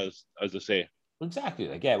forgotten, as I say. Exactly.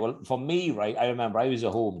 Like, yeah, well, for me, right, I remember I was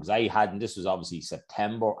at home because this was obviously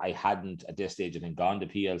September. I hadn't at this stage, I think, gone to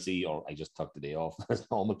PLC, or I just took the day off as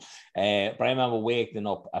normal. But I remember waking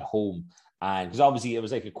up at home, and because obviously it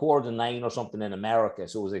was like 9:15 or something in America,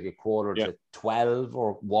 so it was like 11:45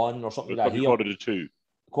 or 1 or something like that. 1:45.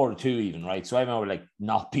 1:45 even, right? So I remember like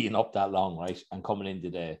not being up that long, right, and coming into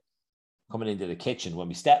the kitchen when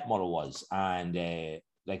my stepmother was, and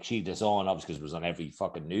like she this on obviously because it was on every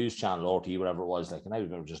fucking news channel, RT, whatever it was, like, and I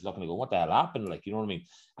remember just looking and going, what the hell happened? Like, you know what I mean?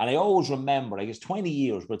 And I always remember, like, it's 20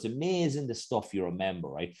 years, but it's amazing the stuff you remember,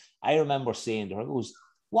 right? I remember saying to her, I goes,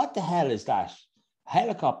 what the hell is that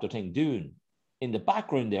helicopter thing doing in the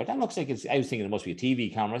background there? That looks like I was thinking it must be a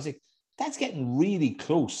TV camera. I was like, that's getting really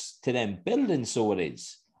close to them buildings, so it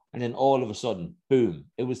is. And then all of a sudden, boom,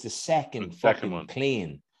 it was the second fucking one.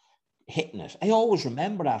 plane hitting it. I always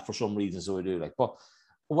remember that for some reason, so I do. Like, but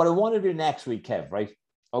what I want to do next week, Kev, right?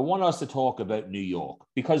 I want us to talk about New York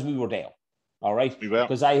because we were there. All right.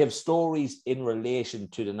 Because I have stories in relation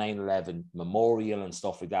to the 9/11 memorial and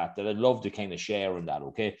stuff like that I'd love to kind of share in that.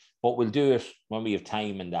 Okay. But we'll do it when we have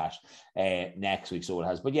time and that next week. So it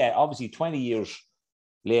has. But yeah, obviously 20 years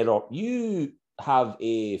later, you have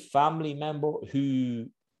a family member who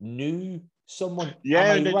knew someone.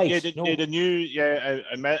 Yeah, Am I right?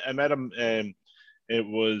 I met him.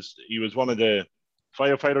 He was one of the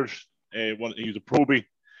firefighters. He was a probie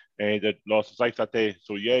that lost his life that day.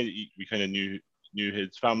 So yeah, we kind of knew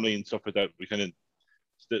his family and stuff like that. We kind of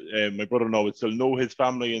my brother-in-law would still know his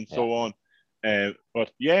family and so on.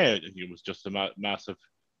 But yeah, it was just a massive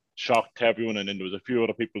shock to everyone. And then there was a few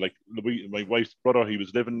other people, like my wife's brother. He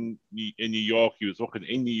was living in New York. He was working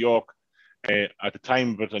in New York at the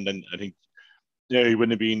time. But and then I think he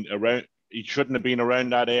wouldn't have been around. He shouldn't have been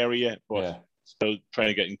around that area. But still trying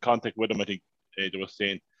to get in contact with him. I think they were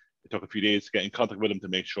saying it took a few days to get in contact with him to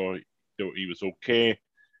make sure he was okay.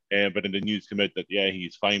 But then the news came out that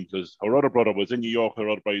he's fine because her other brother was in New York. Her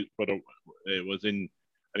other brother was in,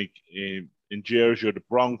 I think, in Jersey or the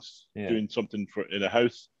Bronx doing something in a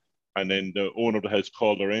house, and then the owner of the house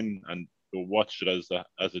called her in and they watched it as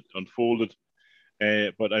it unfolded.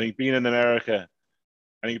 But I think being in America,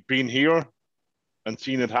 I think being here and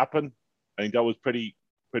seeing it happen, I think that was pretty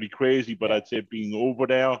crazy. But I'd say being over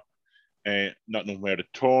there, not knowing where to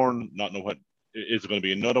turn, not knowing what is it going to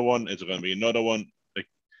be another one? Is it going to be another one? Like,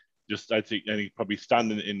 just I think probably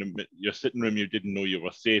standing in your sitting room, you didn't know you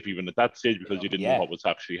were safe even at that stage because you didn't know what was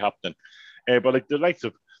actually happening. But like the likes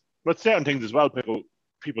of, but certain things as well,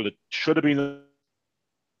 people that should have been.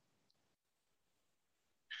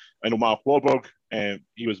 I know Mark Wahlberg.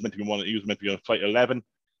 He was meant to be on flight 11,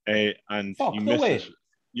 and he missed it.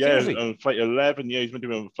 Yeah, on flight 11. Yeah, he's meant to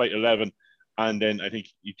be on flight 11, and then I think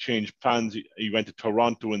he changed plans. He went to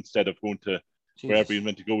Toronto instead of going to wherever he was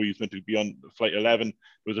meant to go. He was meant to be on flight 11.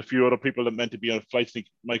 There was a few other people that meant to be on flights. I think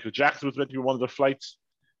Michael Jackson was meant to be one of the flights.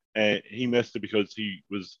 He missed it because he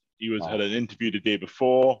had an interview the day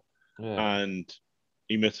before, and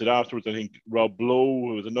he missed it afterwards. I think Rob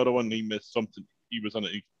Lowe was another one. He missed something. He was on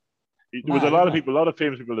it. There was a lot of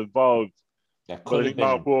famous people involved. But I think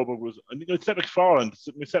Mark Wahlberg was. I think Seth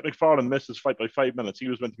MacFarlane missed his flight by 5 minutes. He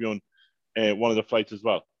was meant to be on one of the flights as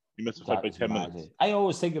well. He missed the flight by 10 minutes. I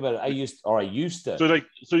always think about it. I used to.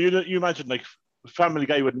 So you imagine like Family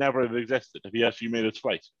Guy would never have existed if he actually made his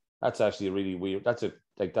flight. That's actually really weird. That's a.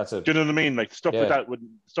 Do you know what I mean? Like stuff like that would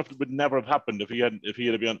never have happened if he had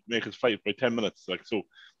to make his flight by 10 minutes. Like, so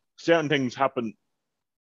certain things happen,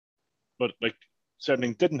 but like certain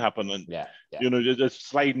things didn't happen, and you know, there's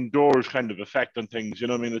sliding doors kind of effect on things. You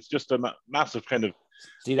know what I mean? It's just a massive kind of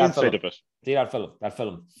insight of it. See that film? That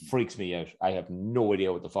film freaks me out. I have no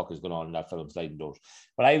idea what the fuck is going on in that film, Sliding Doors.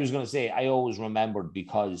 But I was going to say, I always remembered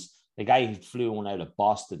because the guy flew one out of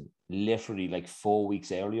Boston literally like 5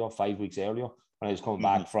 weeks earlier, when I was coming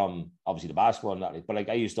back from obviously the basketball and that. But like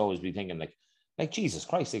I used to always be thinking like Jesus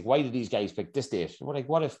Christ, like why did these guys pick this date? Like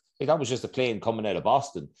what if like that was just a plane coming out of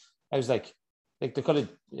Boston? I was like they could have,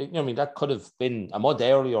 you know what I mean? That could have been a month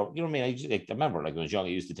earlier. You know what I mean? I remember like when I was young, I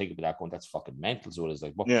used to think about that going, that's fucking mental. So it is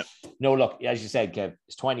like, but no, look, as you said, Kev,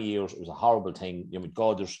 it's 20 years. It was a horrible thing. You know,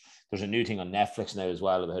 God, there's a new thing on Netflix now as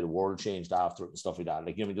well about how the world changed after it and stuff like that.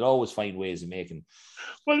 Like, you know, I mean, they'll always find ways of making.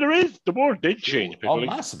 Well, the world did change.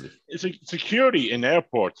 Massively. It's security in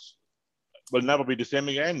airports will never be the same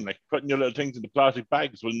again. Like putting your little things in the plastic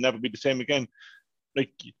bags will never be the same again.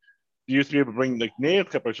 Like, you used to be able to bring like nail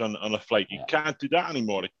clippers on a flight. You can't do that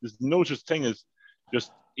anymore. Like, there's no such thing as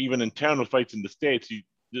just even internal flights in the States.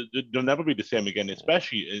 They'll never be the same again,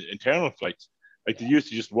 especially internal flights. Like they used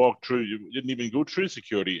to just walk through. You didn't even go through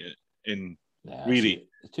security in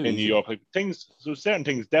New York. Like certain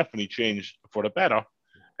things definitely changed for the better.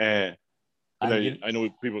 I know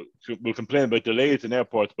people will complain about delays in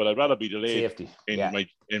airports, but I'd rather be delayed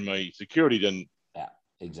in my security than.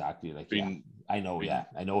 Exactly. Like, I know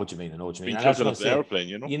what you mean. Being tilted off the airplane,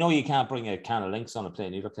 you know. You know, you can't bring a can of Lynx on a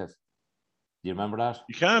plane either, Kev. Do you remember that?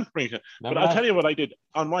 You can't bring it. But I'll tell you what I did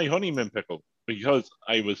on my honeymoon pickle, because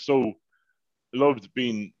I was so loved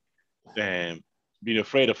being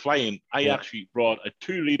afraid of flying. I actually brought a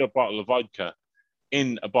 2-liter bottle of vodka a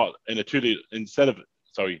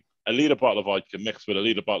liter bottle of vodka mixed with a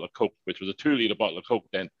liter bottle of Coke, which was a 2-liter bottle of Coke,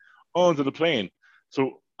 then onto the plane.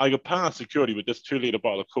 So I got past security with this 2-liter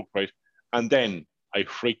bottle of Coke, right? And then I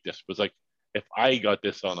freaked this. It was like, if I got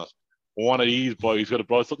this on us, one of these boys would have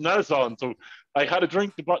brought something else on. So I had to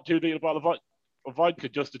drink the 2-liter bottle of vodka. of vodka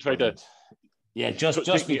just to try to. Yeah, just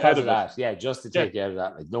take me because out of of it. that. Yeah, just to take you out of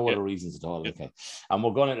that. Like no other reasons at all. Okay. And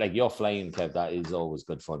we're gonna like you're flying, Kev. That is always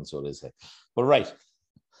good fun. So it is. But right,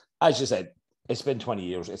 as you said, it's been 20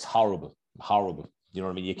 years. It's horrible. Horrible. You know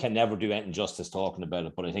what I mean? You can never do anything justice talking about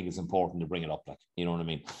it, but I think it's important to bring it up, like, you know what I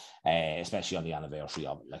mean? Especially on the anniversary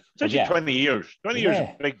of it. Like, especially 20 years. 20 years is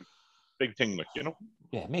a big thing, like, you know?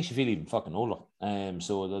 Yeah, it makes you feel even fucking older.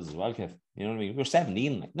 So it does as well, Kev. You know what I mean? We were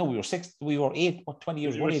 17. Like, no, we were 6. We were 8. What, 20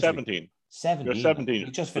 years? We were 17. 17. You're 17. Like,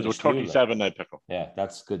 we just finished. We're 37 now, Pickle. Yeah,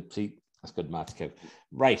 that's good. See, that's good maths, Kev.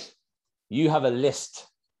 Right. You have a list.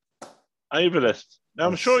 I have a list. Now,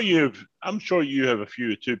 I'm sure you have a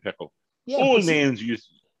few too, Pickle. Yeah. All names you.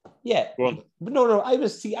 Yeah. But no. I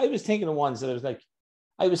was thinking of ones that I was like,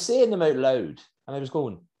 I was saying them out loud, and I was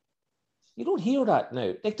going, you don't hear that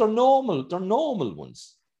now. Like they're normal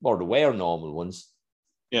ones, or they were normal ones.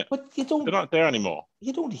 Yeah. But you don't. They're not there anymore.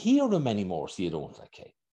 You don't hear them anymore, so you don't.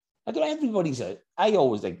 Okay. I don't. Everybody's. I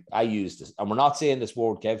always like. I use this, and we're not saying this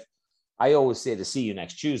word, Kev. I always say the "see you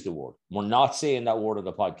next Tuesday" word. We're not saying that word on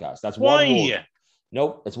the podcast. That's one word.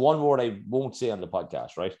 Nope, it's one word I won't say on the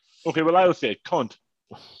podcast, right? Okay, well, I'll say it. Cunt.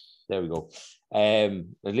 There we go.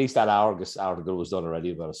 At least that Argus article was done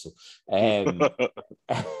already about us. So,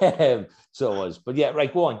 so it was. But yeah,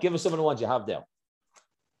 right, go on. Give us some of the ones you have there.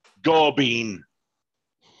 Gorbeen.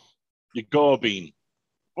 You gorbeen.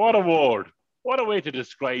 What a word. What a way to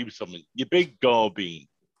describe something. You big gorbeen.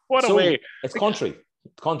 What a way. It's country.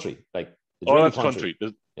 It's country. Like, it's really that's country.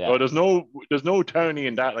 There's no towny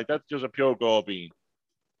in that. Like, that's just a pure gorbeen.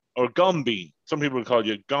 Or gumbean. Some people call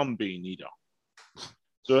you gumbean either.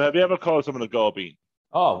 So have you ever called someone a gorbeen?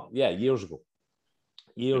 Oh, yeah, years ago.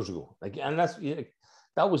 Like, and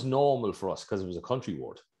that was normal for us because it was a country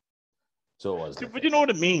word. So it was. But like, you know what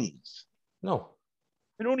it means? No.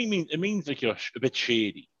 It means like you're a bit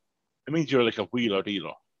shady. It means you're like a wheeler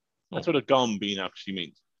dealer. That's what a gumbean actually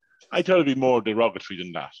means. I thought it'd be more derogatory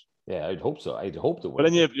than that. Yeah, I'd hope so. I'd hope it would. But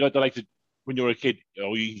then you had like when you were a kid,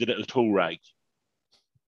 you used a little toe rag.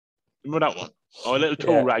 Remember that one? Oh, a little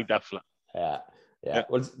toe rag, that flat. Yeah.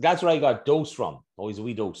 Well, that's where I got dose from. Oh, he's a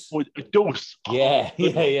wee dose. Oh, a dose. Yeah.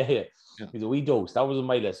 He's a wee dose. That was on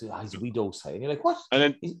my list. He's a wee dose. And you're like, what? And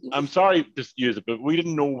then, I'm sorry to use it, but we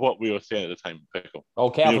didn't know what we were saying at the time, Pickle. Oh,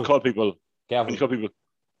 careful. When you call people,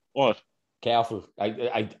 what? Careful.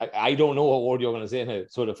 I don't know what word you're going to say now.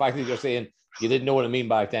 So the fact that you're saying you didn't know what I mean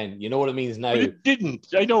back then, you know what it means now. But you didn't.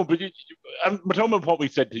 I know, but I'm talking about what we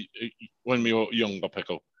said when we were younger,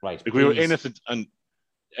 Pickle. Right. Like we were innocent and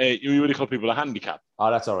you really call people a handicap.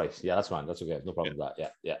 Oh, that's all right. Yeah, that's fine. That's okay. No problem with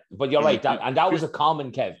that. Yeah. But you're right. That was a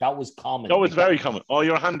common, Kev. That was common. That was very common. Oh,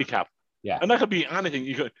 you're a handicap. Yeah. And that could be anything.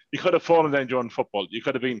 You could have fallen down during football. You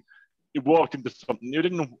could have been. You walked into something. You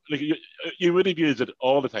didn't know. Like you would have used it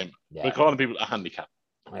all the time. Yeah. By calling people a handicap.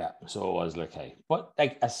 Yeah. So it was like, hey, but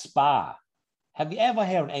like a spa. Have you ever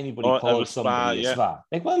heard anybody call somebody a spa?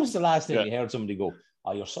 Like, when was the last time you heard somebody go,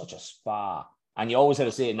 "Oh, you're such a spa"? And you always had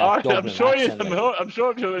to say it in that Dublin accent. I'm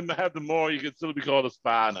sure if you had the more, you could still be called a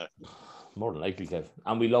spa now. More than likely, Kev.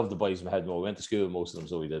 And we love the boys from Headmore. We went to school with most of them,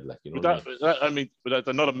 so we did. Like, you know. But that's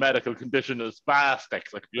another medical condition, a spastic.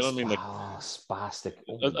 Like, you know what I mean? Like, spastic.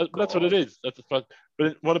 That's what it is. But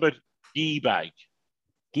what about gee bag?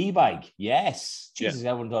 Gee bag, yes. Jesus,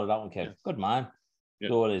 everyone thought of that one, Kev. Yeah. Good man. Yeah.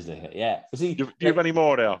 So it is. Yeah. See, do you have any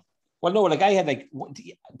more there? Well, no. Like I had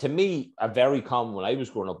to me, a very common when I was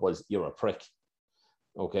growing up was "you're a prick."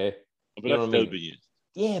 Okay. But that's still be used.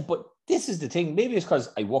 Yeah, but this is the thing. Maybe it's because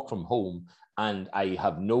I work from home and I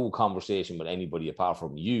have no conversation with anybody apart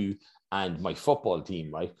from you and my football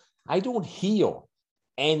team, right? I don't hear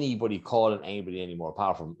anybody calling anybody anymore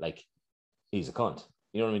apart from like, he's a cunt.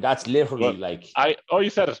 You know what I mean? That's literally you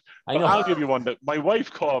said it. I know. I'll give you one that my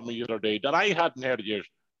wife called me the other day that I hadn't heard in years.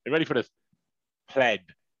 Are you ready for this? Pleb.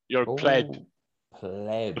 You're pleb.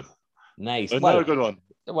 Pleb. Nice. Another good one.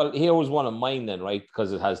 Well, here was one of mine then, right?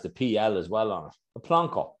 Because it has the PL as well on it. A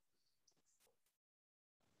plonker.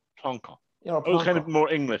 Plonker. You're a plonker. It was kind of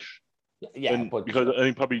more English. Yeah, but because I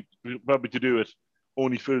think probably to do with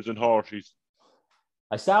Only Fools and Horses.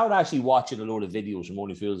 I started actually watching a load of videos from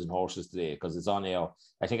Only Fools and Horses today because it's on our.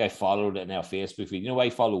 I think I followed it in our Facebook feed. You know, I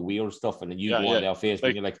follow weird stuff, and then you go on our Facebook,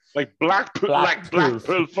 and you're like Blackpool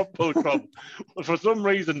Football Club. But for some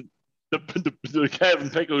reason, the Kevin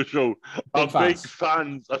Pickle show are big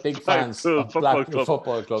fans of Blackpool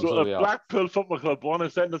Football Club. So if Blackpool Football Club want to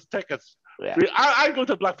send us tickets, I go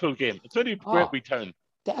to a Blackpool game. It's really a great wee town.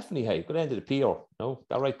 Definitely, hey, go down to the pier. No,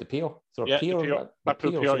 that right, the pier. So the pier.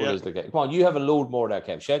 Blackpool Pier, yeah. Come on, you have a load more there,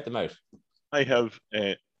 Kev. Shout them out. I have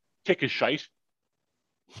tick a shite.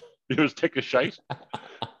 There's tick a shite.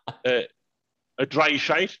 A dry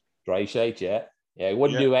shite. Dry shite, yeah. Yeah, I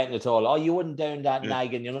wouldn't do anything at all. Oh, you wouldn't down that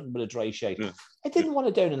nagging. You're nothing but a dry shite. Yeah. I didn't want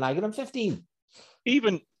to down a nagging. I'm 15.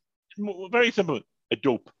 Even, very simple, a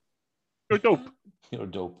dope. You're a dope. You're a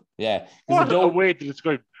dope. Yeah. What a way to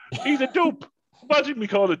describe. He's a dope. Imagine me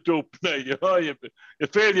call it dope. No, you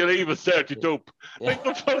fail your evil start, you dope. Yeah. Like,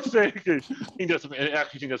 for fuck's sake. I think that's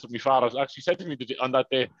what my father actually said to me on that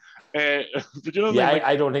day. But you know what I mean?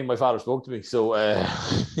 I don't think my father spoke to me. So,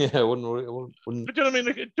 yeah, I wouldn't. But you know what I mean?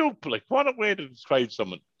 Like a dope. Like, what a way to describe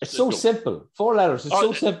someone. It's so simple. 4 letters. It's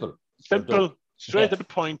so simple. Simple, straight to the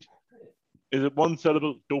point. Is it one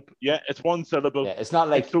syllable? Dope. Yeah, it's one syllable. Yeah, it's not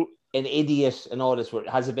like an idiot and all this where it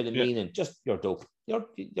has a bit of meaning. Just you're dope. You're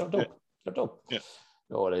dope. Yeah. You're dope. Yeah.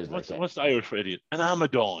 No, it is. What's the Irish for idiot? An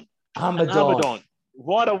Amadon. Amadon.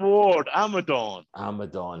 What a word, Amadon.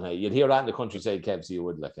 Amadon. Hey, you'd hear that in the countryside, Kev, so you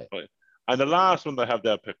would like it. Right. And the last one that I have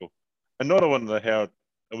there, Pickle, another one that I heard,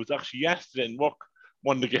 it was actually yesterday in work,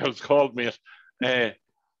 one of the girls called me a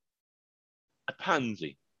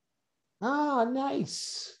pansy. Ah,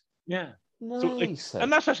 nice. Yeah. Nice. So,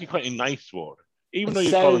 and that's actually quite a nice word. Even though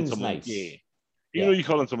you're calling someone nice. gay. Even though you're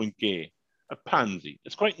calling someone gay. A pansy.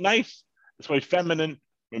 It's quite nice. It's quite feminine.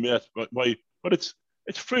 Maybe that's why, but it's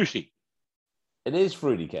fruity. It is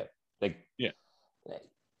fruity, Kev. Like,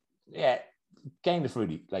 yeah, kind of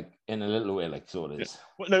fruity, like in a little way, like so it is. Yeah.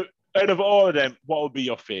 Well, now, out of all of them, what would be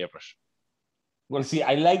your favorite? Well, see,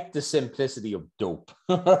 I like the simplicity of dope.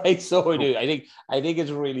 Right, so I do. I think it's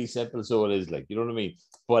really simple, so it is. Like, you know what I mean?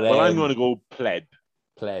 But I'm going to go pleb.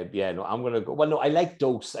 Pleb, yeah. No, I'm going to go. Well, no, I like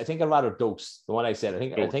dose. I think I'd rather dose. The one I said. I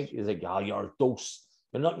think it's like, oh, you're a dose.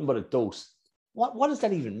 You're nothing but a dose. What does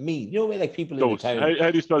that even mean? You know, like people dose. in the town.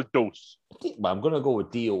 How do you spell dose? Well, I'm going to go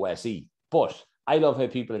with DOSE. But I love how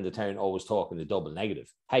people in the town always talk in the double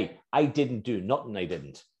negative. Hey, I didn't do nothing. I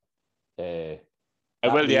didn't. I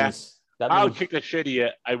will, yeah. I'll kick the shit of you.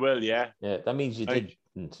 I will, yeah. Yeah, that means you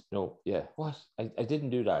didn't. No, yeah. What? I didn't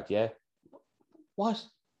do that. Yeah. What?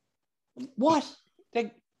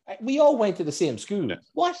 Like, we all went to the same school. Yeah.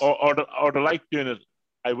 What? Or the like doing it.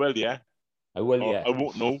 I will, yeah. I will, yeah. I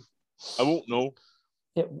won't know. I won't know.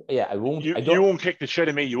 Yeah, I won't. You won't kick the shit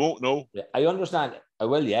of me. You won't know. Yeah, I understand. I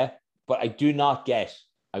will, yeah. But I do not get.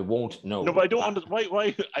 I won't know. No, but I don't understand.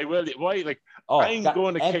 Why? I will. Why? Like, I'm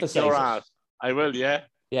going to kick your ass. I will, yeah.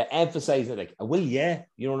 Yeah, emphasize it. Like, I will, yeah.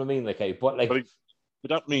 You know what I mean? Like, but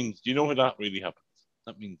that means. Do you know how that really happens?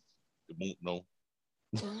 That means you won't know.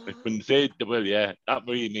 Like when they say they will, yeah, that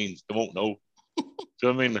really means they won't know. Do you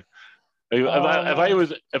know what I mean? Like,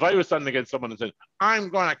 if I was standing against someone and said, "I'm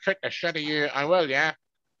gonna kick the shit of you," I will, yeah.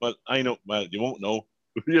 Well, I know. Well, you won't know.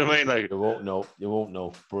 You know what I mean? Like, you won't know. You won't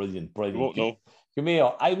know. Brilliant. You won't know.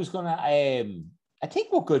 Camille, I was gonna. I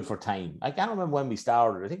think we're good for time. I can't remember when we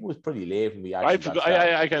started. I think it was pretty late when we actually.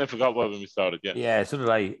 I kind of forgot when we started. Yeah. Yeah, so did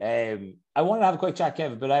I. I want to have a quick chat,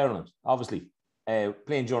 Kev, about Ireland. Obviously,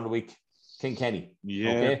 playing during the week. King Kenny. Yeah.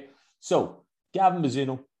 Okay. So Gavin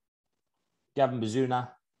Bazuna,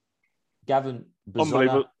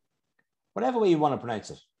 whatever way you want to pronounce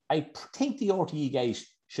it. I think the RTE guys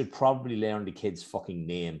should probably learn the kid's fucking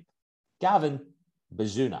name. Gavin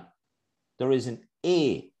Bazuna. There is an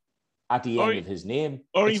A at the end of his name.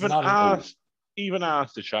 Or even ask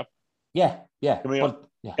the chap. Yeah.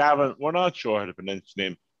 Gavin, we're not sure how to pronounce his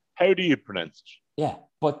name. How do you pronounce it? Yeah,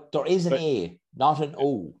 but there is an A, not an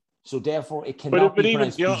O. So therefore, it cannot be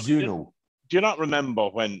pronounced Bazuno. Do you not remember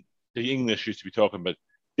when the English used to be talking about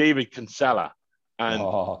David Kinsella? And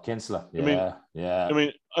Kinsella. Yeah. I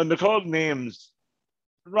mean, and they're called names,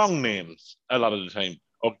 wrong names a lot of the time.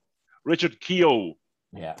 Or Richard Keogh.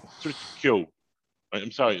 Yeah. Richard Keogh.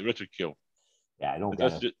 I'm sorry, Richard Keogh. Yeah, I don't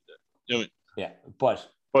get it. You know, yeah, but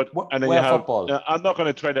and then you have. I'm not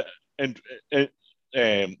going to try to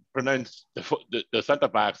pronounce the centre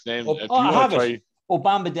back's name.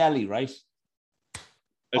 Obambadeli, right? It's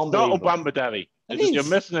not Obambadeli. You're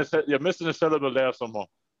missing a syllable there somewhere.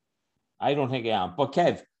 I don't think I am. But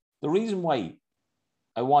Kev, the reason why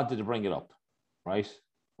I wanted to bring it up, right?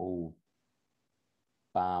 Obambadeli.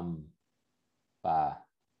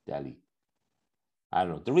 I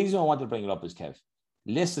don't know. The reason I wanted to bring it up is, Kev,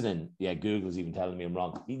 listening, Google's even telling me I'm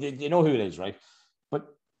wrong. You know who it is, right? But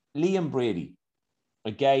Liam Brady,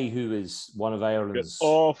 a guy who is one of Ireland's... Get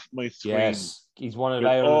off my screen. Yes, he's one of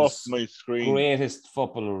Ireland's greatest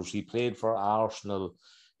footballers. He played for Arsenal.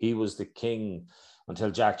 He was the king until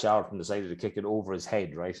Jack Charlton decided to kick it over his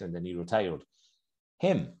head, right? And then he retired.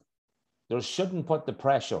 There shouldn't put the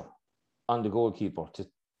pressure on the goalkeeper to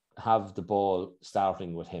have the ball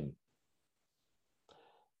starting with him.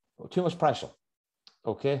 Too much pressure.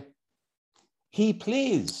 Okay? He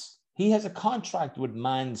plays He has a contract with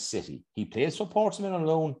Man City. He plays for Portsmouth on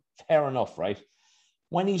loan. Fair enough, right?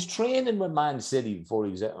 When he's training with Man City before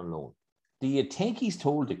he's out on loan, do you think he's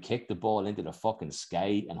told to kick the ball into the fucking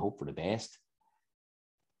sky and hope for the best?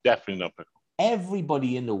 Definitely not.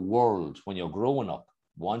 Everybody in the world, when you're growing up,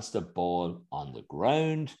 wants the ball on the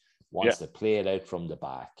ground, wants to play it out from the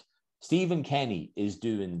back. Stephen Kenny is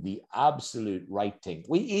doing the absolute right thing.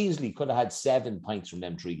 We easily could have had 7 points from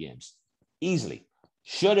them 3 games. Easily.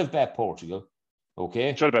 Should have bet Portugal.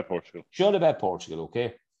 Okay? Should have bet Portugal,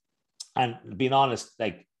 okay? And being honest,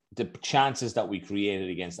 like the chances that we created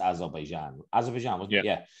against Azerbaijan wasn't it?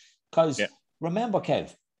 Yeah. Because remember,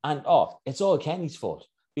 Kev, and it's all Kenny's fault.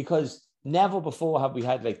 Because never before have we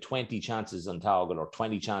had like 20 chances on target or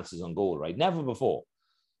 20 chances on goal, right? Never before.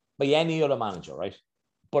 By any other manager, right?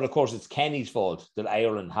 But of course, it's Kenny's fault that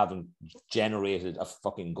Ireland haven't generated a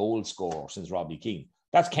fucking goal scorer since Robbie Keane.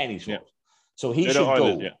 That's Kenny's fault. So he should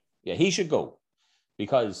go. Yeah, he should go.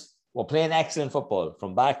 Because we're playing excellent football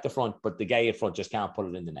from back to front, but the guy at front just can't put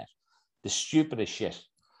it in the net. The stupidest shit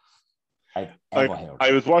I've ever heard.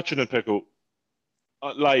 I was watching it, Pickle,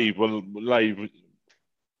 live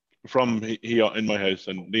from here in my house,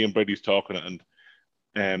 and Liam Brady's talking it,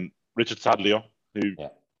 and Richard Sadlier, who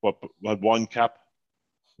had 1 cap.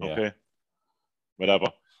 Okay, whatever.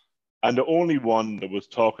 And the only one that was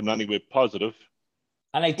talking anyway positive,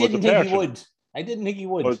 and I didn't think he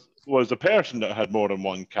would. Was the person that had more than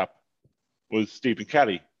 1 cap was Stephen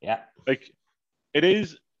Kelly. Yeah, like it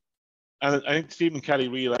is, and I think Stephen Kelly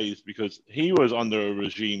realized because he was under a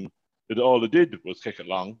regime that all it did was kick it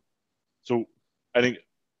long. So I think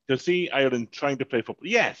to see Ireland trying to play football,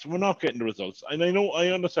 yes, we're not getting the results, and I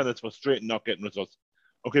understand it's frustrating not getting results.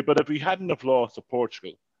 Okay, but if we hadn't have lost to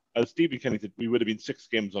Portugal, as Stephen Kenny said, we would have been 6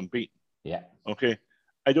 games unbeaten. Yeah. Okay.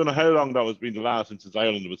 I don't know how long that was been the last since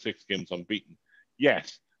Ireland was 6 games unbeaten.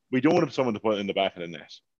 Yes, we don't have someone to put it in the back of the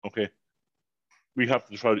net. Okay. We have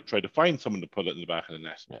to try to find someone to put it in the back of the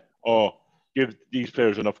net, or give these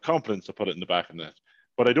players enough confidence to put it in the back of the net.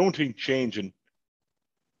 But I don't think changing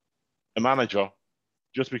a manager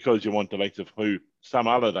just because you want the likes of Sam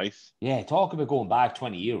Allardyce. Yeah, talk about going back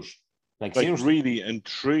 20 years. Like seriously. Really and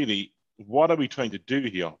truly, what are we trying to do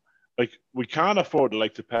here? Like, we can't afford the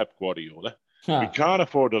likes of Pep Guardiola. We can't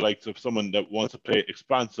afford the likes of someone that wants to play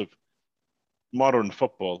expansive, modern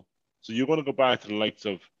football. So you're going to go back to the likes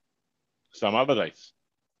of Sam Allardyce.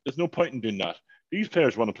 There's no point in doing that. These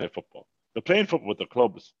players want to play football. They're playing football with their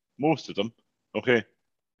clubs, most of them, okay,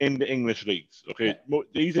 in the English leagues, okay? Yeah.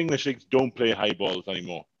 These English leagues don't play high balls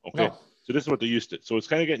anymore, okay? No. So this is what they're used to. So it's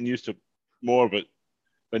kind of getting used to more of a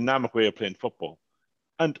dynamic way of playing football.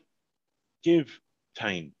 And give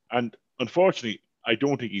time. And unfortunately, I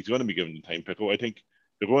don't think he's going to be given the time, Pico. I think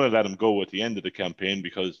they're going to let him go at the end of the campaign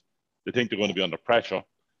because they think they're going to be under pressure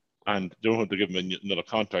and they don't want to give him another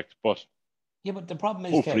contract. But but the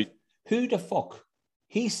problem is, Kev, who the fuck,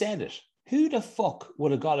 he said it, who the fuck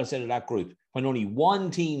would have got us out of that group when only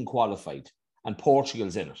 1 team qualified and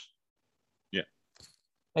Portugal's in it? Yeah.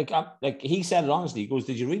 Like he said it honestly. He goes,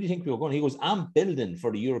 did you really think we were going? He goes, I'm building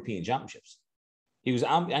for the European Championships. He was,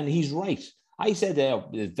 and he's right. I said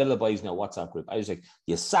the Villa Boys in our WhatsApp group, I was like,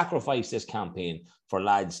 you sacrifice this campaign for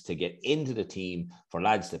lads to get into the team, for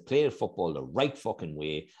lads to play football the right fucking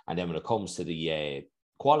way. And then when it comes to the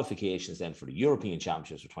qualifications then for the European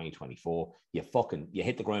Championships for 2024, you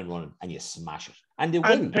hit the ground running and you smash it. And they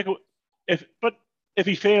win. If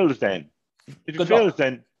he fails then,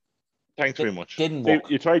 thanks very much. Didn't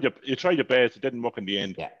work. You tried your best, it didn't work in the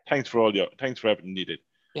end. Yeah. Thanks for everything you did.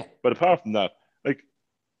 Yeah. But apart from that,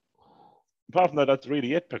 that's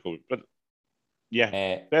really it, Pickle. But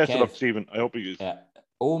yeah, best of luck, Stephen. I hope he is.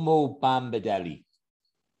 Omo Bambadelli.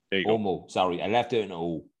 There you go. Omo, sorry, I left out an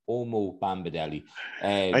O. Omo Bambadelli.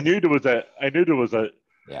 I knew there was a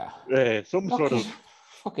some look, sort of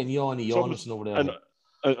fucking yawny over there. And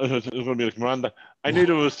it was going to be like Miranda. I knew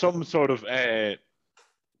there was some sort of what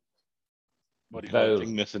do you call it,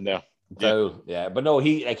 thingness in there. But no,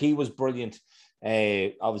 he was brilliant.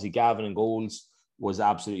 Obviously, Gavin and goals was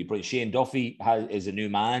absolutely brilliant. Shane Duffy is a new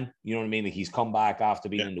man. You know what I mean? Like, he's come back after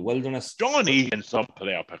being in the wilderness. John Egan's some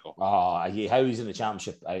player, Pickle. Oh, how he's in the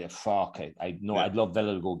championship. I'd love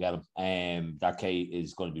Villa to go get him. That K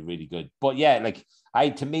is going to be really good. But yeah,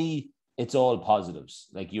 to me, it's all positives.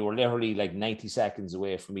 Like, you were literally like 90 seconds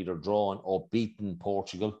away from either drawing or beating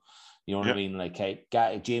Portugal. You know what I mean? Like,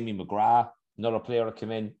 Jamie McGrath, another player to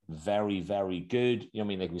come in, very, very good. You know what I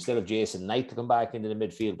mean? Like, we still have Jason Knight to come back into the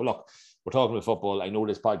midfield. But look, we're talking about football. I know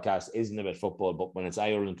this podcast isn't about football, but when it's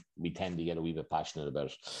Ireland, we tend to get a wee bit passionate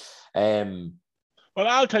about it. Well,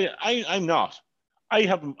 I'll tell you, I'm not. I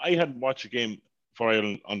hadn't watched a game for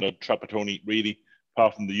Ireland on the Trapattoni, really,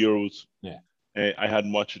 apart from the Euros. Yeah. I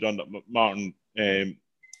hadn't watched it on the Martin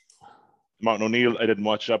O'Neill. I didn't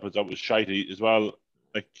watch that, but that was shitey as well.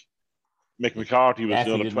 Like Mick McCarthy was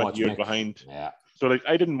Definitely another 20 years Mick. behind. Yeah. So like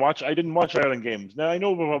I didn't watch Ireland games. Now I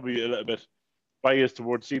know we're probably a little bit biased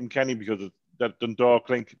towards Stephen Kenny because of that Dundalk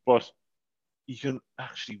link, but you can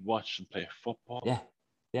actually watch them play football. Yeah.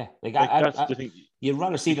 Yeah. That's the thing. You'd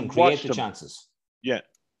rather see them create the chances. Yeah.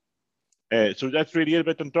 So that's really it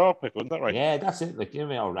about Dundalk, isn't that right? Yeah, that's it. Like, you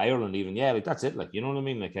know, or Ireland even. Yeah, like that's it. Like, you know what I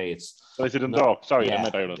mean? Like, hey, it's. I said Dundalk. Sorry, yeah, I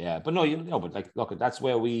meant Ireland. Yeah, but no, you know, but like, look, that's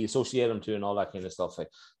where we associate them to and all that kind of stuff.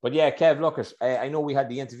 But yeah, Kev, look, I know we had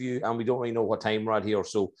the interview and we don't really know what time we're at here,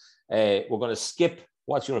 so we're going to skip.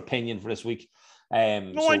 What's your opinion for this week? I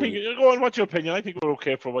think go on. What's your opinion? I think we're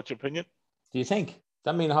okay for what's your opinion. Do you think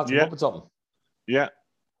that means I have to come up with something? Yeah.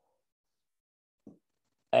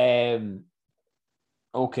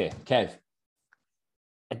 Okay, Kev.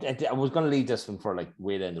 I was going to lead this one for like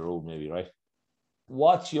way down the road, maybe, right?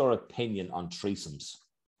 What's your opinion on threesomes?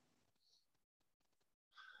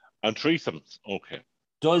 On threesomes, okay.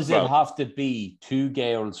 Does it have to be two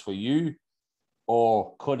girls for you,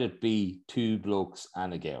 or could it be two blokes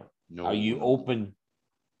and a girl? No. Are you open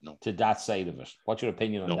to that side of it? What's your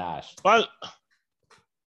opinion on that? Well,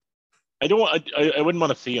 I wouldn't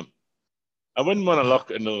want to see him. I wouldn't want to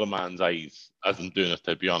look in another man's eyes as I'm doing it,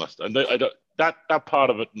 to be honest. And that part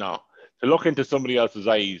of it, no. To look into somebody else's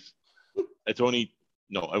eyes, it's only,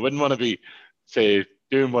 no. I wouldn't want to be, say,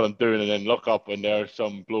 doing what I'm doing and then look up and there's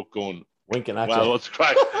some bloke going, winking at you. Well, what's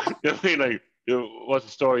crack? You know what I mean? Like, what's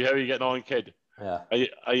the story? How are you getting on, kid? Yeah.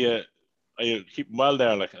 Are you keeping well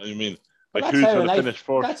there? Like, I mean, like, well, who's going to finish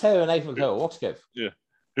first? That's how an Eiffel Tower works, Kev. Yeah.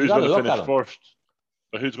 Who's going to finish first?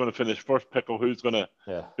 But who's going to finish first? Pickle. Who's going to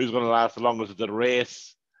last the longest? Is it a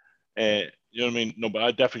race? You know what I mean? No, but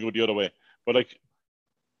I definitely go the other way. But like,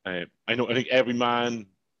 I think every man,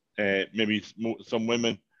 maybe some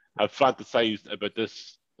women, have fantasized about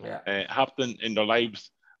this happening in their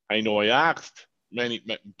lives. I know I asked plenty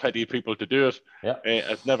of people to do it. Yeah.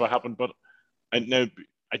 It's never happened. But now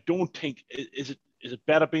I don't think is it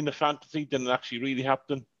better being a fantasy than it actually really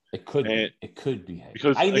happening? It could be. It could be.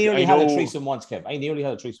 Because I nearly had a threesome once, Kev. I nearly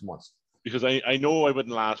had a threesome once. Because I know I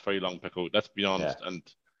wouldn't last very long, Pico. Let's be honest. Yeah. And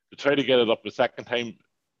to try to get it up the second time,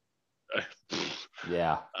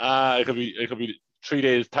 it could be 3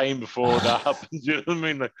 days time before that happens. You know what I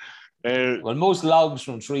mean? Like, well, most logs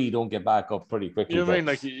from tree don't get back up pretty quickly. You know what I mean?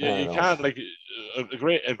 Like you can't, like a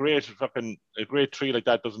great tree like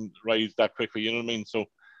that doesn't rise that quickly. You know what I mean? So.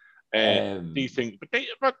 These things, but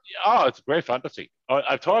it's a great fantasy.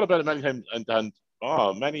 I've thought about it many times, and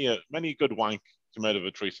many good wank came out of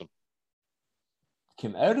a threesome.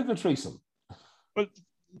 Came out of a threesome? Well,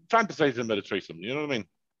 fantasizing about a threesome. You know what I mean?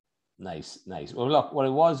 Nice. Well, look, what I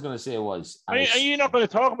was going to say was, are you not going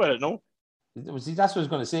to talk about it? No. See, that's what I was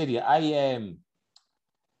going to say to you.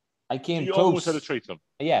 I came you close. Almost had a threesome.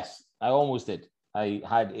 Yes, I almost did. I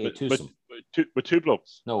had a twosome. With two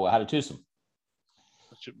blokes. No, I had a twosome.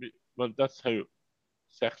 That should be. Well, that's how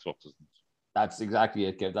sex works, isn't it? That's exactly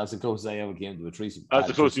it, Kev. That's the closest I ever came to a threesome. That's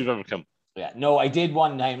the closest you've ever come. Yeah. No, I did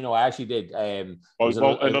one time. No, I actually did.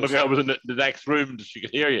 Another girl was in the next room. She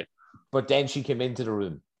could hear you. But then she came into the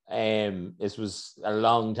room. This was a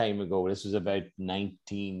long time ago. This was about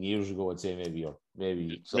 19 years ago, I'd say, maybe.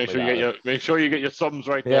 Make sure you get your sums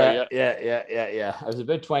right there. Yeah. I was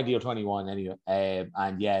about 20 or 21 anyway.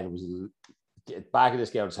 And there was back at this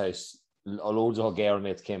girl's house. Loads of her girl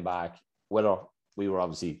mates came back with her. We were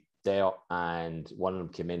obviously there, and one of them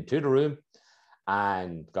came into the room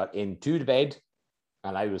and got into the bed,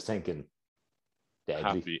 and I was thinking,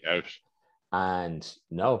 deadly. Happy out. And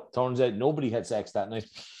no, turns out nobody had sex that night.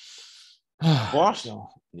 What? So,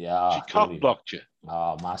 yeah. She cock blocked you.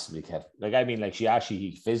 Oh, massively, Kev. Like, I mean, like, she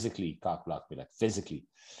actually physically cock blocked me, like physically.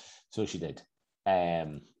 So she did.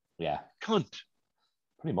 Yeah. Cunt.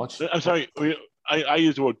 Pretty much. I'm sorry. I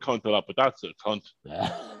use the word cunt a lot, but that's a cunt.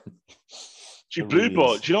 Yeah. She blue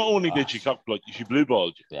balled. She not only did she cock block you, she blue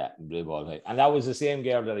balled you. Yeah, blue balled. Right. And that was the same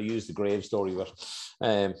girl that I used the grave story with.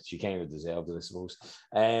 She kind of deserved it, I suppose.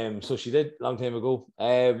 So she did long time ago.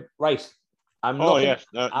 Right. Yes.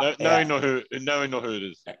 Now I know who. Now I know who it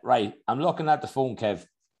is. Right. I'm looking at the phone, Kev.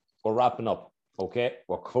 We're wrapping up. Okay.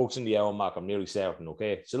 We're coaching the hour mark. I'm nearly certain.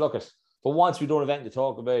 Okay. So look at. For once, we don't have anything to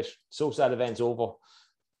talk about. So sad event's over.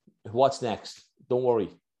 What's next? Don't worry.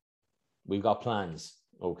 We've got plans.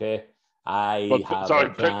 Okay. Pickle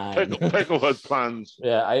has plans.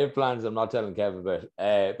 Yeah, I have plans. I'm not telling Kev about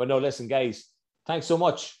it. But no, listen, guys. Thanks so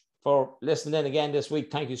much for listening in again this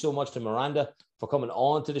week. Thank you so much to Miranda for coming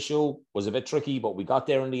on to the show. It was a bit tricky, but we got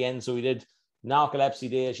there in the end. So we did. Narcolepsy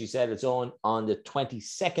Day, as she said, it's on the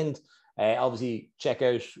 22nd. Obviously, check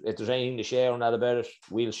out if there's anything to share on that about it.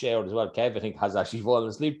 We'll share it as well. Kev, I think, has actually fallen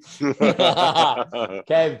asleep. Kev,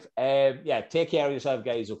 yeah, take care of yourself,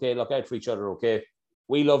 guys. Okay, look out for each other. Okay,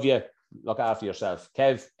 we love you. Look after yourself.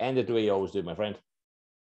 Kev, end it the way you always do, my friend.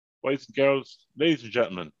 Boys and girls, ladies and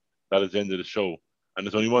gentlemen, that is the end of the show. And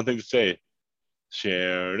there's only one thing to say: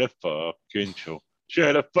 share the fucking show.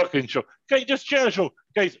 Share the fucking show. Okay, just share the show,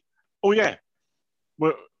 guys. Oh yeah,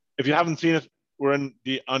 if you haven't seen it, we're on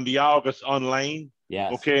the August online.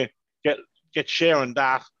 Yes. Okay, get sharing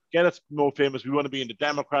that. Get us more famous. We want to be in the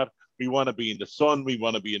Democrat. We want to be in the Sun. We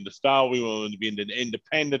want to be in the Star. We want to be in the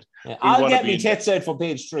Independent. Yeah, I'll get my tits out for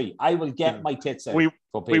page 3. I will get my tits out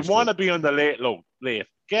for page 3. We want to be on the late.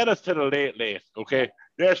 Get us to the late. Okay,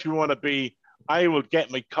 yes, we want to be. I will get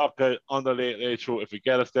my cock out on the late show if we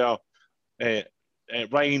get us there.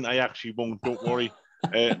 Ryan, I actually won't. Don't worry.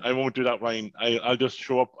 I won't do that, Ryan. I'll just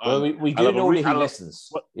show up. Well, we do know that he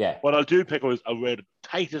listens. What I'll do, Pickle, is I'll wear the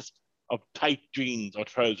tightest of tight jeans or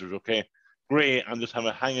trousers, okay? Grey, and just have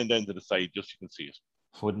it hanging down to the side, just so you can see it.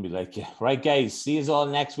 Wouldn't be like you. Right, guys. See you all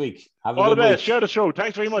next week. Have a all good the best. week. Share the show.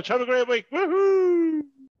 Thanks very much. Have a great week. Woohoo!